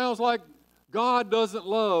almost sounds like God doesn't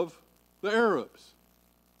love the Arabs,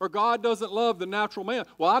 or God doesn't love the natural man.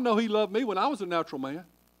 Well, I know He loved me when I was a natural man.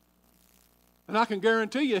 And I can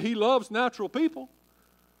guarantee you He loves natural people.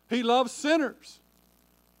 He loves sinners.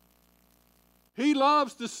 He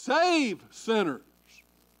loves to save sinners.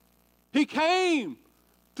 He came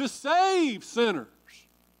to save sinners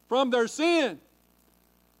from their sin.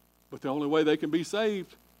 But the only way they can be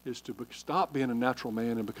saved is to stop being a natural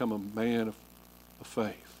man and become a man of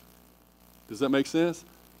faith. Does that make sense?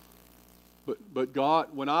 But God,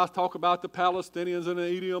 when I talk about the Palestinians and the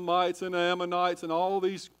Edomites and the Ammonites and all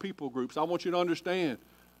these people groups, I want you to understand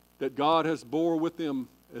that God has bore with them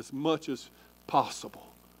as much as possible.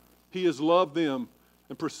 He has loved them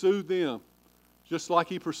and pursued them just like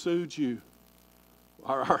He pursued you.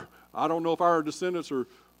 I don't know if our descendants or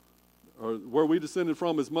where we descended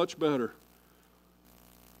from is much better.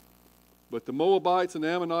 But the Moabites and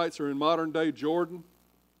Ammonites are in modern-day Jordan,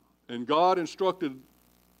 and God instructed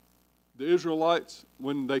the Israelites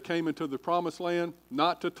when they came into the promised land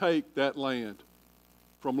not to take that land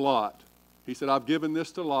from Lot. He said, I've given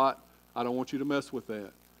this to Lot. I don't want you to mess with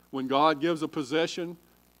that. When God gives a possession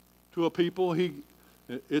to a people,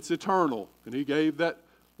 it's eternal, and He gave that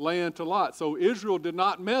land to Lot. So Israel did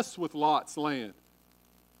not mess with Lot's land.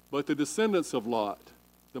 But the descendants of Lot,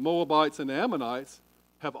 the Moabites and the Ammonites,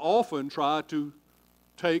 have often tried to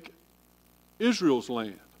take Israel's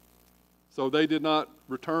land. So they did not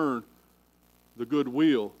return the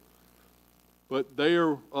goodwill. But they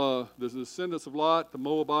are the descendants of Lot, the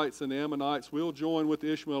Moabites and the Ammonites, will join with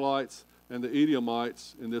the Ishmaelites and the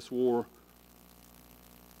Edomites in this war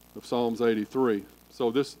of Psalms 83.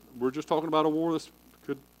 So we're just talking about a war that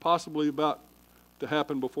could possibly about to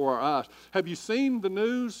happen before our eyes. Have you seen the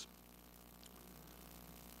news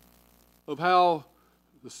of how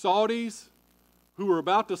the Saudis, who were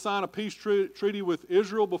about to sign a peace treaty with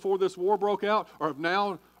Israel before this war broke out,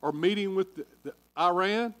 are meeting with the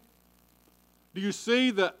Iran? Do you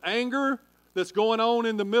see the anger that's going on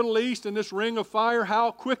in the Middle East in this ring of fire,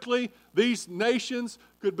 how quickly these nations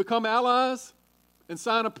could become allies and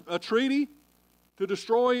sign a treaty to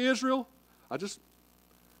destroy Israel? I just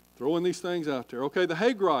throwing these things out there. Okay, the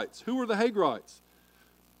Hagrites. Who are the Hagrites?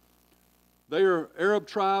 They are Arab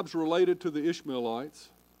tribes related to the Ishmaelites,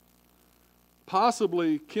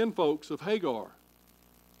 possibly kinfolks of Hagar.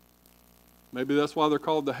 Maybe that's why they're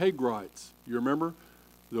called the Hagrites. You remember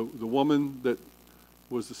the woman that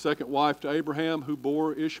was the second wife to Abraham who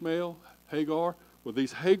bore Ishmael, Hagar? Well,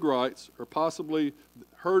 these Hagrites are possibly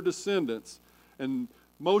her descendants, and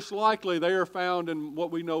most likely they are found in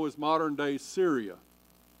what we know as modern-day Syria,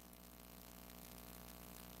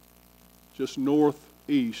 just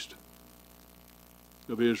northeast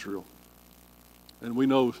of Israel. And we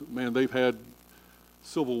know, man, they've had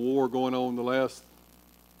civil war going on the last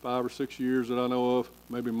 5 or 6 years that I know of,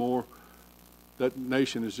 maybe more. That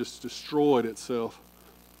nation has just destroyed itself.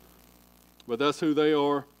 But that's who they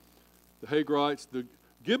are, the Hagrites. The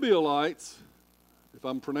Gibeonites, if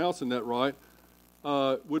I'm pronouncing that right,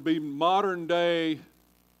 would be modern-day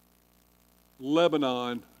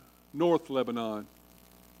Lebanon, North Lebanon.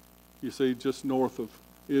 You see, just north of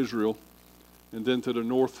Israel. And then to the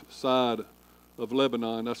north side of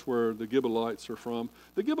Lebanon, that's where the Gibeonites are from.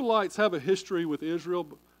 The Gibeonites have a history with Israel,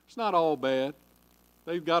 but it's not all bad.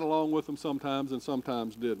 They've got along with them sometimes and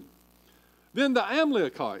sometimes didn't. Then the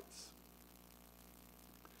Amalekites.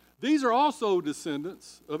 These are also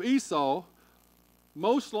descendants of Esau,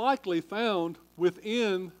 most likely found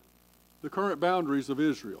within the current boundaries of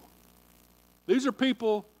Israel. These are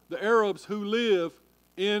people, the Arabs, who live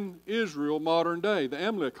in Israel modern day, the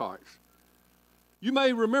Amalekites. You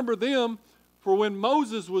may remember them for when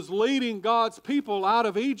Moses was leading God's people out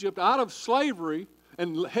of Egypt, out of slavery,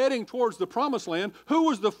 and heading towards the Promised Land. Who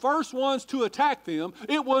was the first ones to attack them?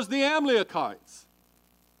 It was the Amalekites,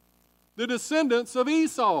 the descendants of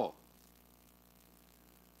Esau.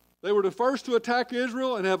 They were the first to attack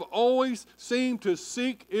Israel and have always seemed to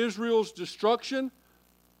seek Israel's destruction.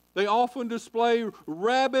 They often display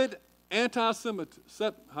rabid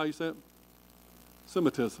anti-Semitism. How you say it?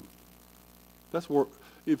 Semitism. That's where,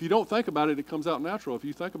 if you don't think about it, it comes out natural. If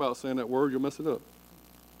you think about saying that word, you'll mess it up.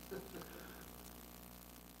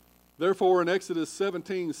 Therefore, in Exodus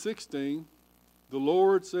 17:16, the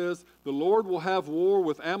Lord says, the Lord will have war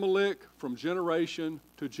with Amalek from generation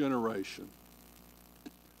to generation.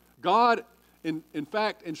 God, in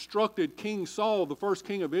fact, instructed King Saul, the first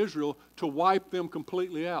king of Israel, to wipe them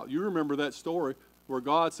completely out. You remember that story where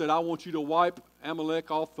God said, I want you to wipe Amalek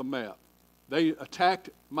off the map. They attacked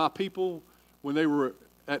my people when they were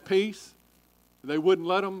at peace. They wouldn't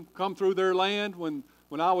let them come through their land when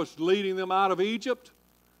I was leading them out of Egypt.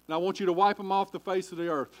 And I want you to wipe them off the face of the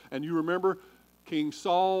earth. And you remember King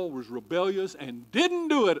Saul was rebellious and didn't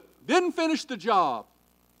do it, didn't finish the job.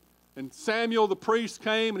 And Samuel the priest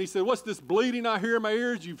came and he said, what's this bleeding I hear in my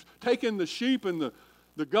ears? You've taken the sheep and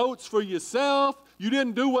the goats for yourself. You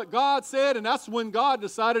didn't do what God said. And that's when God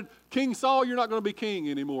decided, King Saul, you're not going to be king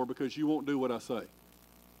anymore because you won't do what I say.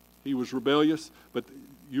 He was rebellious, but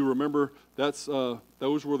you remember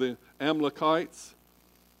those were the Amalekites.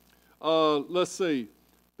 Let's see.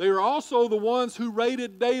 They are also the ones who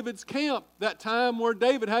raided David's camp that time where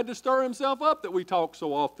David had to stir himself up that we talk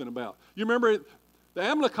so often about. You remember the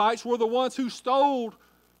Amalekites were the ones who stole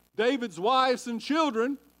David's wives and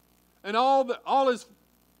children and all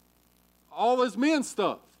his men's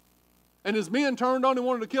stuff. And his men turned on and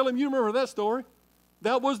wanted to kill him. You remember that story?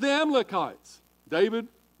 That was the Amalekites. David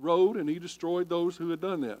rode and he destroyed those who had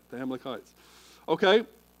done that, the Amalekites. Okay.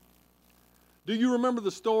 Do you remember the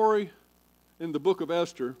story in the book of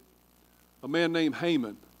Esther, a man named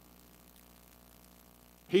Haman?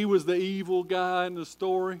 He was the evil guy in the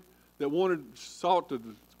story that sought the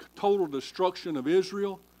total destruction of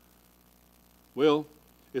Israel. Well,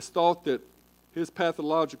 it's thought that his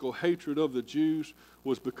pathological hatred of the Jews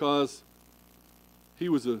was because he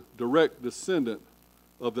was a direct descendant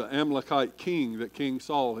of the Amalekite king that King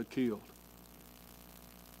Saul had killed.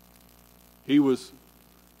 He was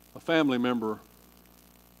a family member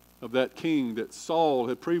of that king that Saul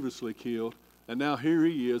had previously killed, and now here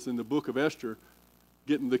he is in the book of Esther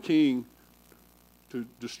getting the king to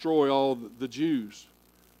destroy all the Jews.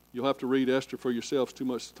 You'll have to read Esther for yourselves, too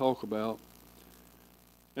much to talk about.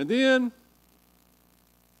 And then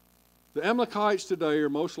the Amalekites today are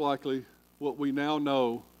most likely what we now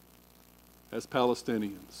know as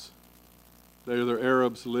Palestinians. They are the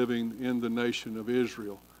Arabs living in the nation of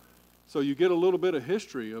Israel. So you get a little bit of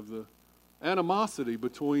history of the animosity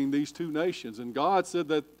between these two nations. And God said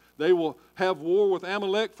that they will have war with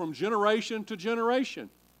Amalek from generation to generation.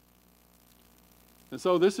 And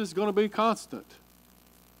so this is going to be constant.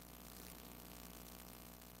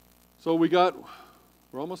 So we're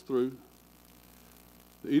almost through.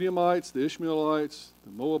 The Edomites, the Ishmaelites,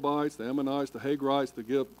 the Moabites, the Ammonites, the Hagrites,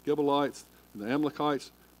 the Gibeonites, and the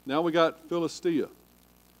Amalekites. Now we got Philistia.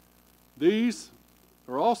 These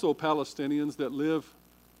are also Palestinians that live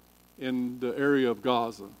in the area of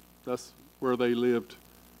Gaza. That's where they lived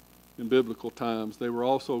in biblical times. They were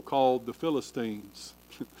also called the Philistines.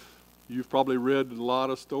 You've probably read a lot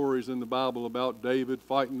of stories in the Bible about David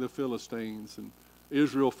fighting the Philistines and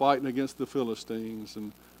Israel fighting against the Philistines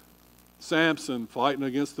and Samson fighting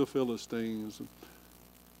against the Philistines.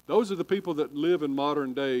 Those are the people that live in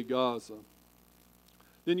modern-day Gaza.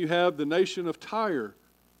 Then you have the nation of Tyre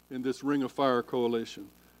in this Ring of Fire coalition.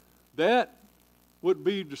 That would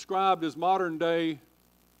be described as modern-day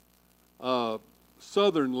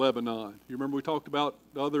southern Lebanon. You remember we talked about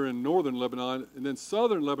the other in northern Lebanon, and then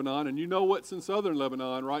southern Lebanon, and you know what's in southern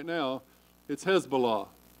Lebanon right now? It's Hezbollah.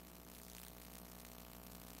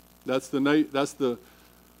 That's the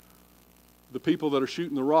people that are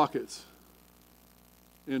shooting the rockets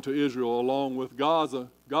into Israel, along with Gaza.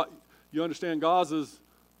 You understand Gaza's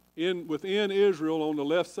within Israel on the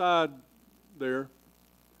left side there.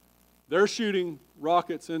 They're shooting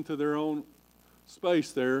rockets into their own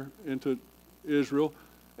space there, into Israel.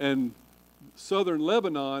 And southern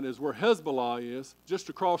Lebanon is where Hezbollah is, just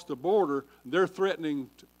across the border. They're threatening,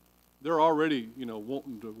 they're already,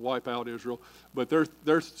 wanting to wipe out Israel, but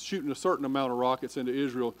they're shooting a certain amount of rockets into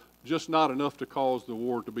Israel, just not enough to cause the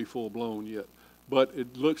war to be full-blown yet. But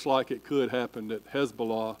it looks like it could happen that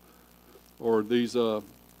Hezbollah or these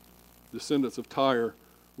descendants of Tyre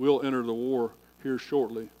will enter the war here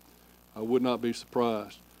shortly. I would not be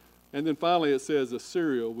surprised. And then finally it says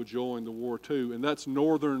Assyria would join the war too, and that's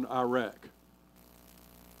northern Iraq.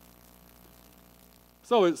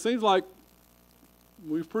 So it seems like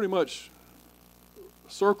we've pretty much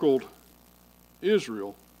circled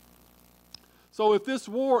Israel. So if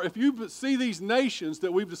you see these nations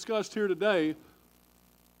that we've discussed here today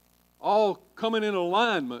all coming in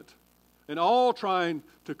alignment and all trying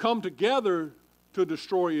to come together to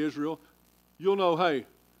destroy Israel, you'll know, hey,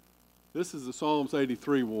 this is the Psalms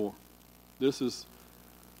 83 war. This is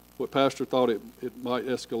what Pastor thought it might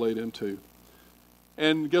escalate into.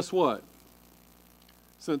 And guess what?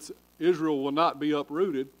 Since Israel will not be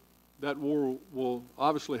uprooted, that war will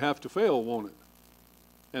obviously have to fail, won't it?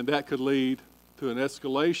 And that could lead to an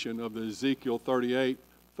escalation of the Ezekiel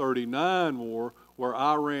 38-39 war, where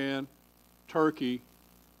Iran, Turkey,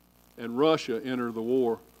 and Russia enter the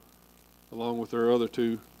war, along with their other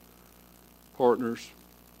two partners.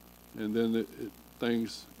 And then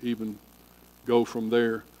things even go from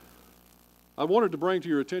there. I wanted to bring to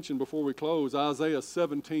your attention before we close Isaiah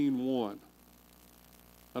 17:1.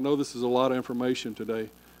 I know this is a lot of information today,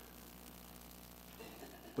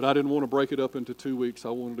 but I didn't want to break it up into 2 weeks. I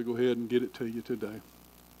wanted to go ahead and get it to you today.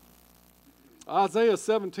 Isaiah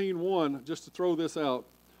 17:1, just to throw this out,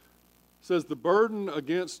 says the burden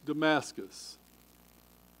against Damascus.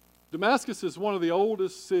 Damascus is one of the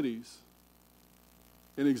oldest cities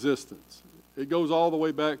in existence. It goes all the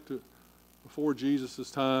way back to before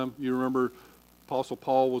Jesus' time. You remember Apostle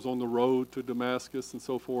Paul was on the road to Damascus and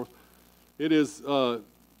so forth. It is,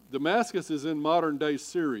 Damascus is in modern-day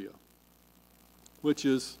Syria, which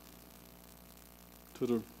is to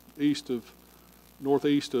the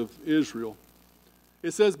northeast of Israel.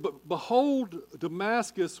 It says, but behold,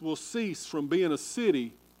 Damascus will cease from being a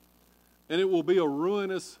city, and it will be a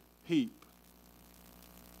ruinous heap.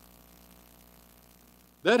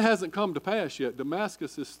 That hasn't come to pass yet.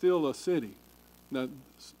 Damascus is still a city. Now,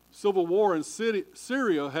 civil war in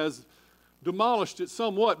Syria has demolished it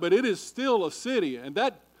somewhat, but it is still a city, and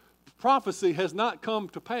that prophecy has not come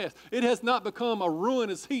to pass. It has not become a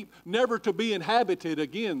ruinous heap, never to be inhabited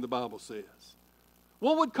again, the Bible says.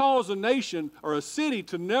 What would cause a nation or a city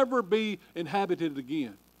to never be inhabited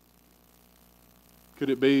again?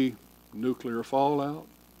 Could it be nuclear fallout?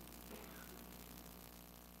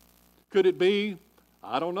 Could it be,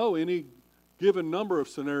 I don't know, any given number of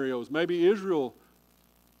scenarios? Maybe Israel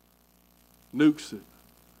nukes it.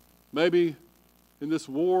 Maybe in this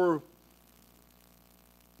war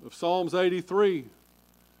of Psalms 83.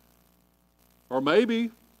 Or maybe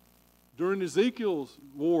during Ezekiel's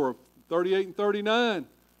war of 38 and 39.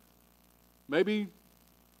 Maybe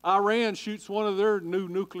Iran shoots one of their new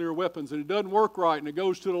nuclear weapons and it doesn't work right and it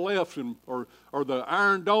goes to the left, or the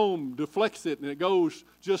Iron Dome deflects it and it goes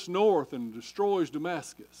just north and destroys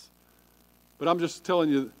Damascus. But I'm just telling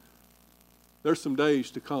you, there's some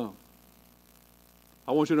days to come.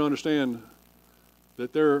 I want you to understand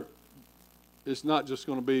that there it's not just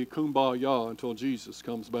going to be kumbaya until Jesus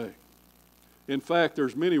comes back. In fact,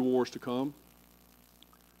 there's many wars to come.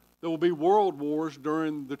 There will be world wars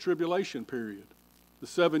during the tribulation period, the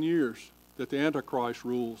 7 years that the Antichrist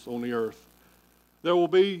rules on the earth. There will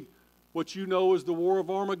be what you know as the War of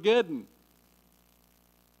Armageddon.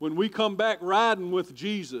 When we come back riding with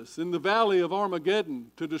Jesus in the valley of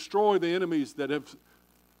Armageddon to destroy the enemies that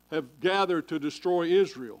have gathered to destroy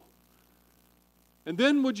Israel. And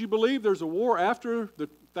then would you believe there's a war after the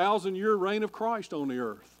 1,000-year reign of Christ on the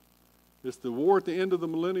earth? It's the war at the end of the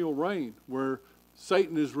millennial reign where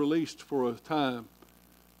Satan is released for a time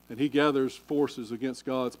and he gathers forces against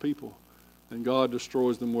God's people and God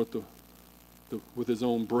destroys them with his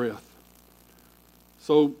own breath.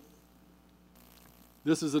 So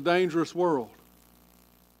this is a dangerous world.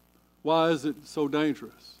 Why is it so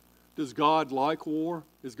dangerous? Does God like war?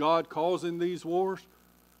 Is God causing these wars?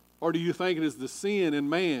 Or do you think it is the sin in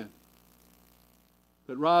man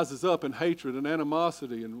that rises up in hatred and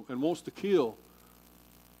animosity and wants to kill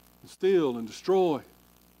and steal and destroy?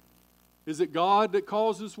 Is it God that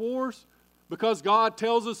causes wars? Because God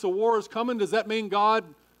tells us a war is coming, does that mean God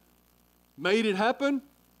made it happen?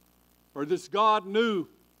 Or does God knew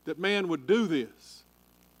that man would do this?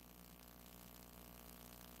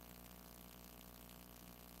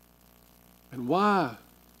 And why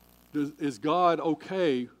is God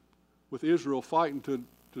okay with Israel fighting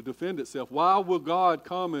to defend itself? Why will God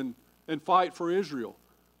come and fight for Israel?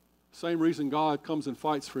 Same reason God comes and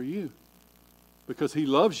fights for you. Because he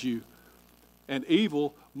loves you, and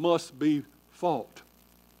evil must be fought.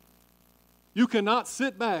 You cannot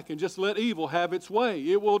sit back and just let evil have its way.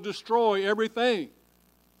 It will destroy everything.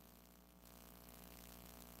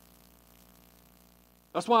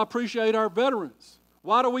 That's why I appreciate our veterans.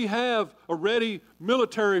 Why do we have a ready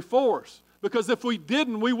military force? Because if we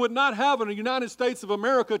didn't, we would not have a United States of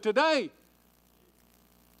America today.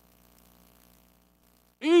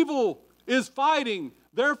 Evil is fighting,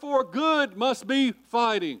 therefore good must be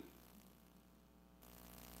fighting.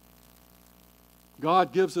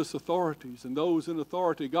 God gives us authorities, and those in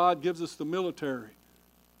authority, God gives us the military.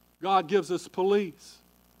 God gives us police.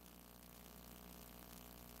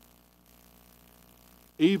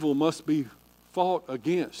 Evil must be fought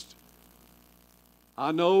against.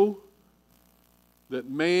 I know that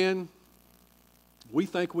man, we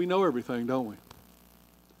think we know everything, don't we?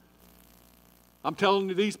 I'm telling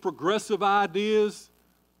you, these progressive ideas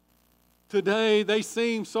today, they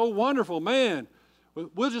seem so wonderful. Man,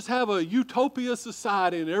 we'll just have a utopia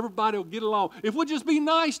society and everybody will get along. If we'll just be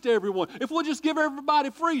nice to everyone, if we'll just give everybody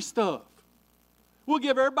free stuff, we'll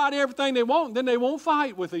give everybody everything they want, then they won't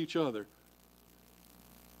fight with each other.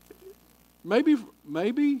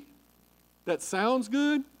 Maybe that sounds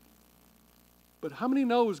good, but how many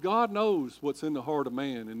knows God knows what's in the heart of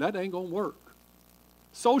man, and that ain't going to work.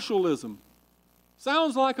 Socialism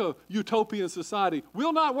sounds like a utopian society,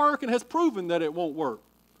 will not work and has proven that it won't work.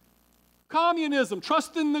 Communism,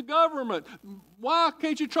 trusting the government. Why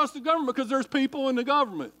can't you trust the government? Because there's people in the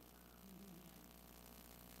government.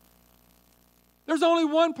 There's only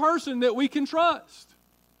one person that we can trust.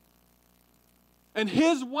 And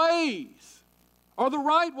his ways are the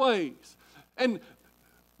right ways. And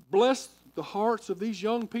bless the hearts of these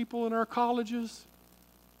young people in our colleges.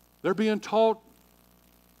 They're being taught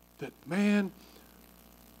that, man,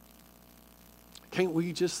 can't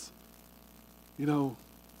we just, can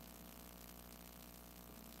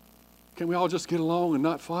we all just get along and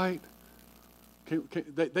not fight?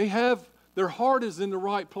 They have, their heart is in the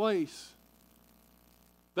right place.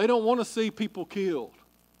 They don't want to see people killed.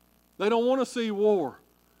 They don't want to see war.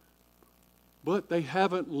 But they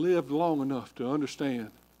haven't lived long enough to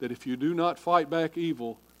understand that if you do not fight back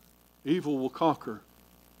evil, evil will conquer.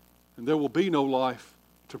 And there will be no life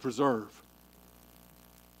to preserve.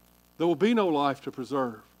 There will be no life to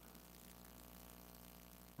preserve.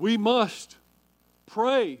 We must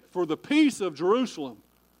pray for the peace of Jerusalem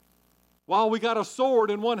while we got a sword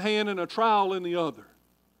in one hand and a trowel in the other.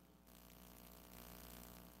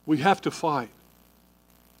 We have to fight.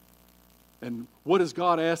 And what is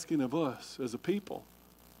God asking of us as a people?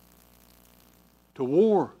 To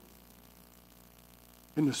war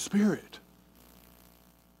in the Spirit.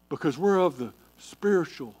 Because we're of the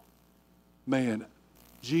spiritual man,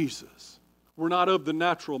 Jesus. We're not of the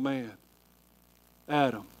natural man,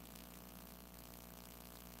 Adam.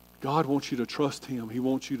 God wants you to trust him. He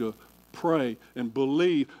wants you to pray and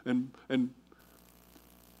believe. And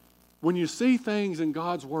when you see things in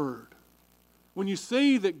God's Word, when you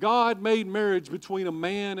see that God made marriage between a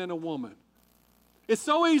man and a woman, it's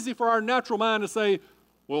so easy for our natural mind to say,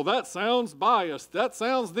 Well, that sounds biased. That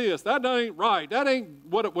sounds this. That ain't right. That ain't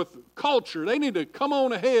what it, with culture. They need to come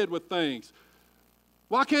on ahead with things.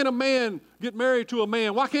 Why can't a man get married to a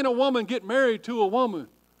man? Why can't a woman get married to a woman?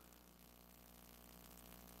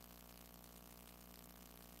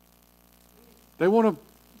 They want to,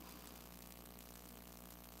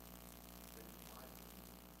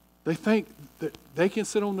 they think that they can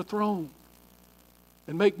sit on the throne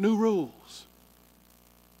and make new rules.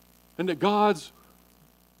 And that God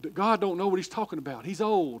don't know what he's talking about. He's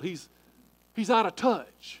old. He's out of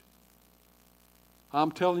touch.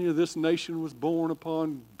 I'm telling you, this nation was born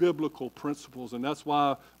upon biblical principles, and that's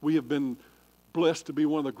why we have been blessed to be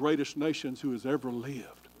one of the greatest nations who has ever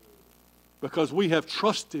lived. Because we have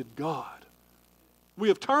trusted God. We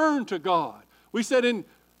have turned to God. We said, in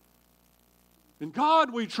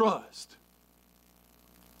God we trust.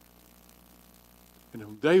 And the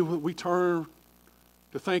day we turn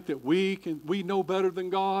to think that we know better than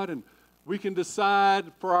God, and we can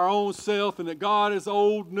decide for our own self, and that God is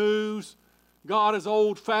old news, God is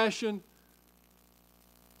old-fashioned,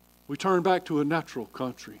 we turn back to a natural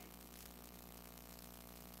country.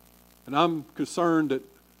 And I'm concerned that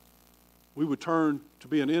we would turn to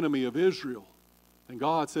be an enemy of Israel. And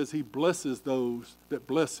God says he blesses those that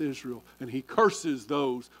bless Israel, and he curses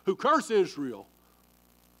those who curse Israel.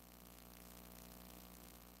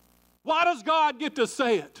 Why does God get to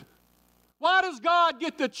say it? Why does God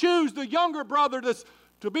get to choose the younger brother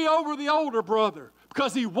to be over the older brother?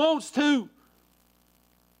 Because he wants to.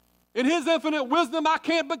 In his infinite wisdom, I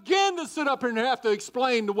can't begin to sit up here and have to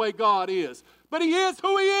explain the way God is. But he is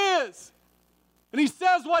who he is. And he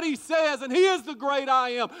says what he says, and he is the great I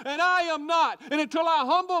am, and I am not. And until I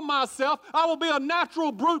humble myself, I will be a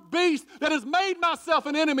natural brute beast that has made myself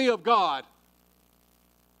an enemy of God.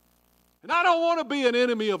 And I don't want to be an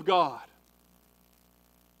enemy of God.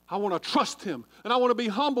 I want to trust him, and I want to be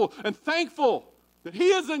humble and thankful that he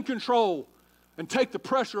is in control and take the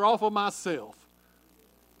pressure off of myself.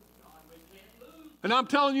 And I'm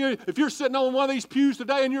telling you, if you're sitting on one of these pews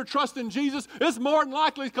today and you're trusting Jesus, it's more than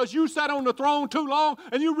likely because you sat on the throne too long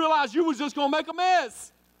and you realized you was just going to make a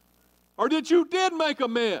mess. Or that you did make a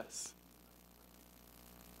mess.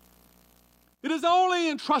 It is only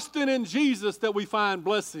in trusting in Jesus that we find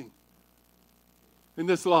blessing in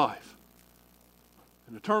this life.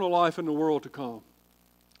 And eternal life in the world to come.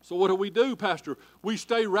 So what do, Pastor? We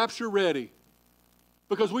stay rapture ready.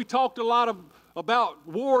 Because we talked a lot about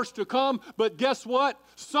wars to come, but guess what?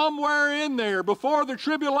 Somewhere in there, before the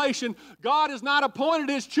tribulation, God has not appointed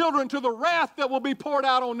his children to the wrath that will be poured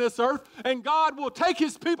out on this earth, and God will take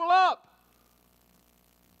his people up.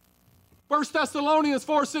 1 Thessalonians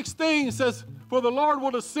 4:16 says, "For the Lord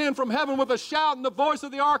will descend from heaven with a shout and the voice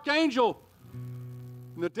of the archangel,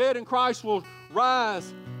 and the dead in Christ will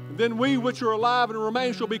rise. And then we which are alive and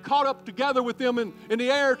remain shall be caught up together with them in the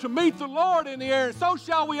air to meet the Lord in the air, and so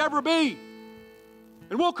shall we ever be.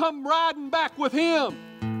 And we'll come riding back with him.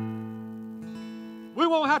 We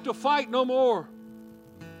won't have to fight no more.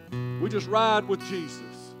 We just ride with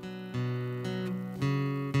Jesus."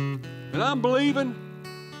 And I'm believing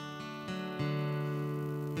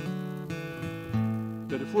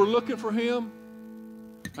that if we're looking for him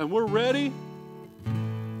and we're ready,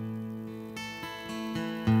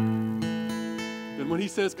 then when he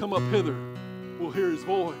says, "Come up hither," we'll hear his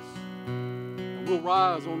voice. And we'll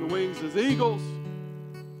rise on the wings as eagles.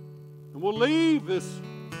 And we'll leave this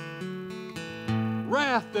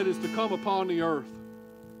wrath that is to come upon the earth.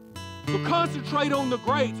 So concentrate on the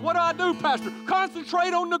greats. What do, Pastor?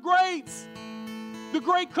 Concentrate on the greats. The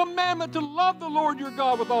great commandment to love the Lord your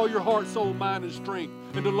God with all your heart, soul, mind, and strength,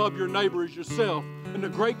 and to love your neighbor as yourself. And the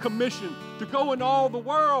great commission to go into all the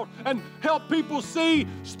world and help people see,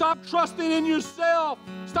 stop trusting in yourself.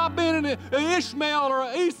 Stop being an Ishmael or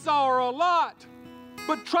an Esau or a Lot,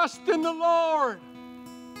 but trust in the Lord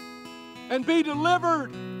and be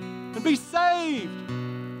delivered and be saved.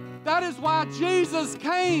 That is why Jesus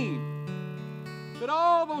came. That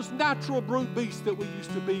all those natural brute beasts that we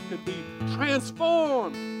used to be could be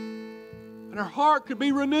transformed, and our heart could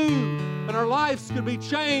be renewed, and our lives could be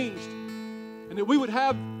changed, and that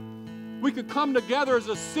we could come together as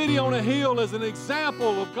a city on a hill as an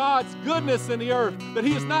example of God's goodness in the earth, that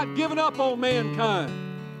he has not given up on mankind.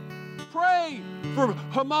 Pray for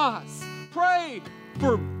Hamas. Pray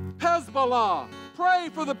for Hezbollah. Pray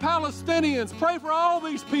for the Palestinians. Pray for all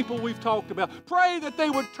these people we've talked about. Pray that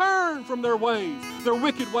they would turn from their ways, their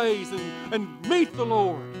wicked ways, and meet the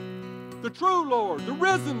Lord, the true Lord, the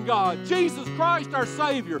risen God, Jesus Christ our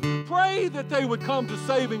Savior. Pray that they would come to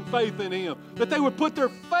saving faith in him, that they would put their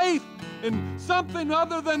faith in something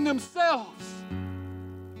other than themselves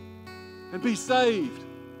and be saved.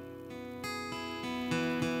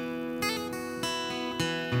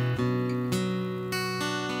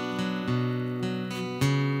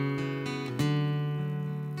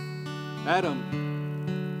 Adam,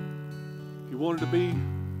 he wanted to be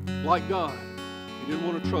like God. He didn't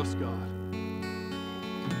want to trust God.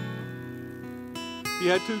 He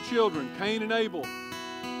had two children, Cain and Abel.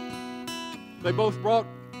 They both brought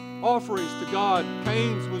offerings to God.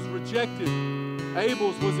 Cain's was rejected.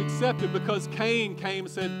 Abel's was accepted because Cain came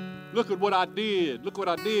and said, look at what I did. Look what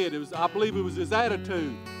I did. I believe it was his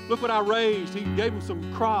attitude. Look what I raised. He gave him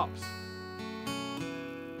some crops.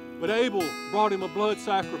 But Abel brought him a blood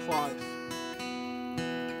sacrifice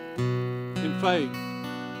in faith.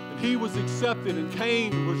 And he was accepted and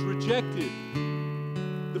Cain was rejected.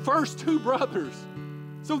 The first two brothers.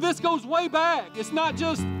 So this goes way back. It's not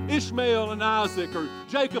just Ishmael and Isaac or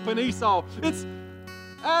Jacob and Esau. It's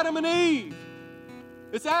Adam and Eve.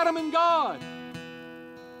 It's Adam and God.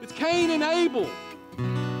 It's Cain and Abel.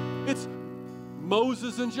 It's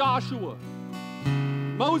Moses and Joshua.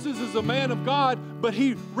 Moses is a man of God, but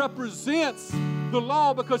he represents the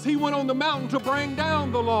law because he went on the mountain to bring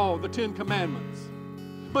down the law, the 10 Commandments.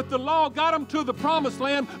 But the law got him to the promised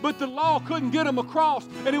land, but the law couldn't get him across.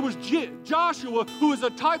 And it was Joshua, who is a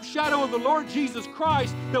type shadow of the Lord Jesus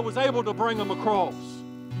Christ, that was able to bring him across.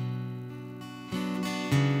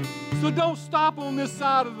 So don't stop on this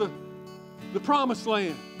side of the promised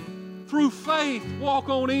land. Through faith, walk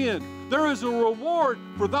on in. There is a reward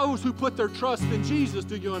for those who put their trust in Jesus.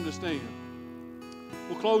 Do you understand?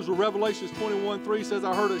 We'll close with Revelation 21:3 says,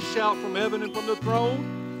 I heard a shout from heaven and from the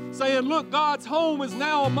throne, saying, look, God's home is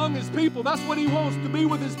now among his people. That's what he wants, to be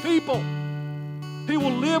with his people. He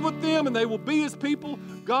will live with them and they will be his people.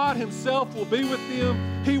 God himself will be with them.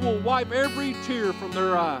 He will wipe every tear from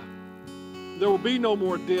their eye. There will be no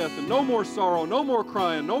more death and no more sorrow, no more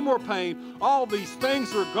crying, no more pain. All these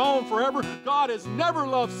things are gone forever. God has never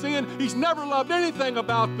loved sin. He's never loved anything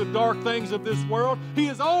about the dark things of this world. He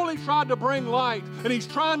has only tried to bring light, and he's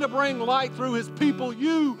trying to bring light through his people,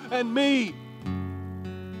 you and me.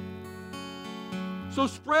 So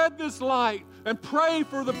spread this light and pray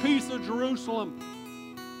for the peace of Jerusalem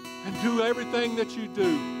and do everything that you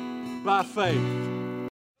do by faith.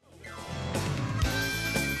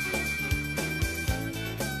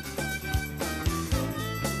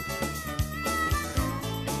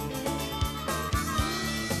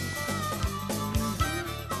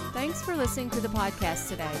 Thanks for listening to the podcast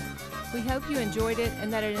today. We hope you enjoyed it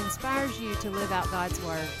and that it inspires you to live out God's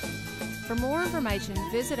Word. For more information,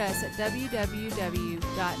 visit us at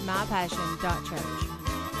www.mypassion.church.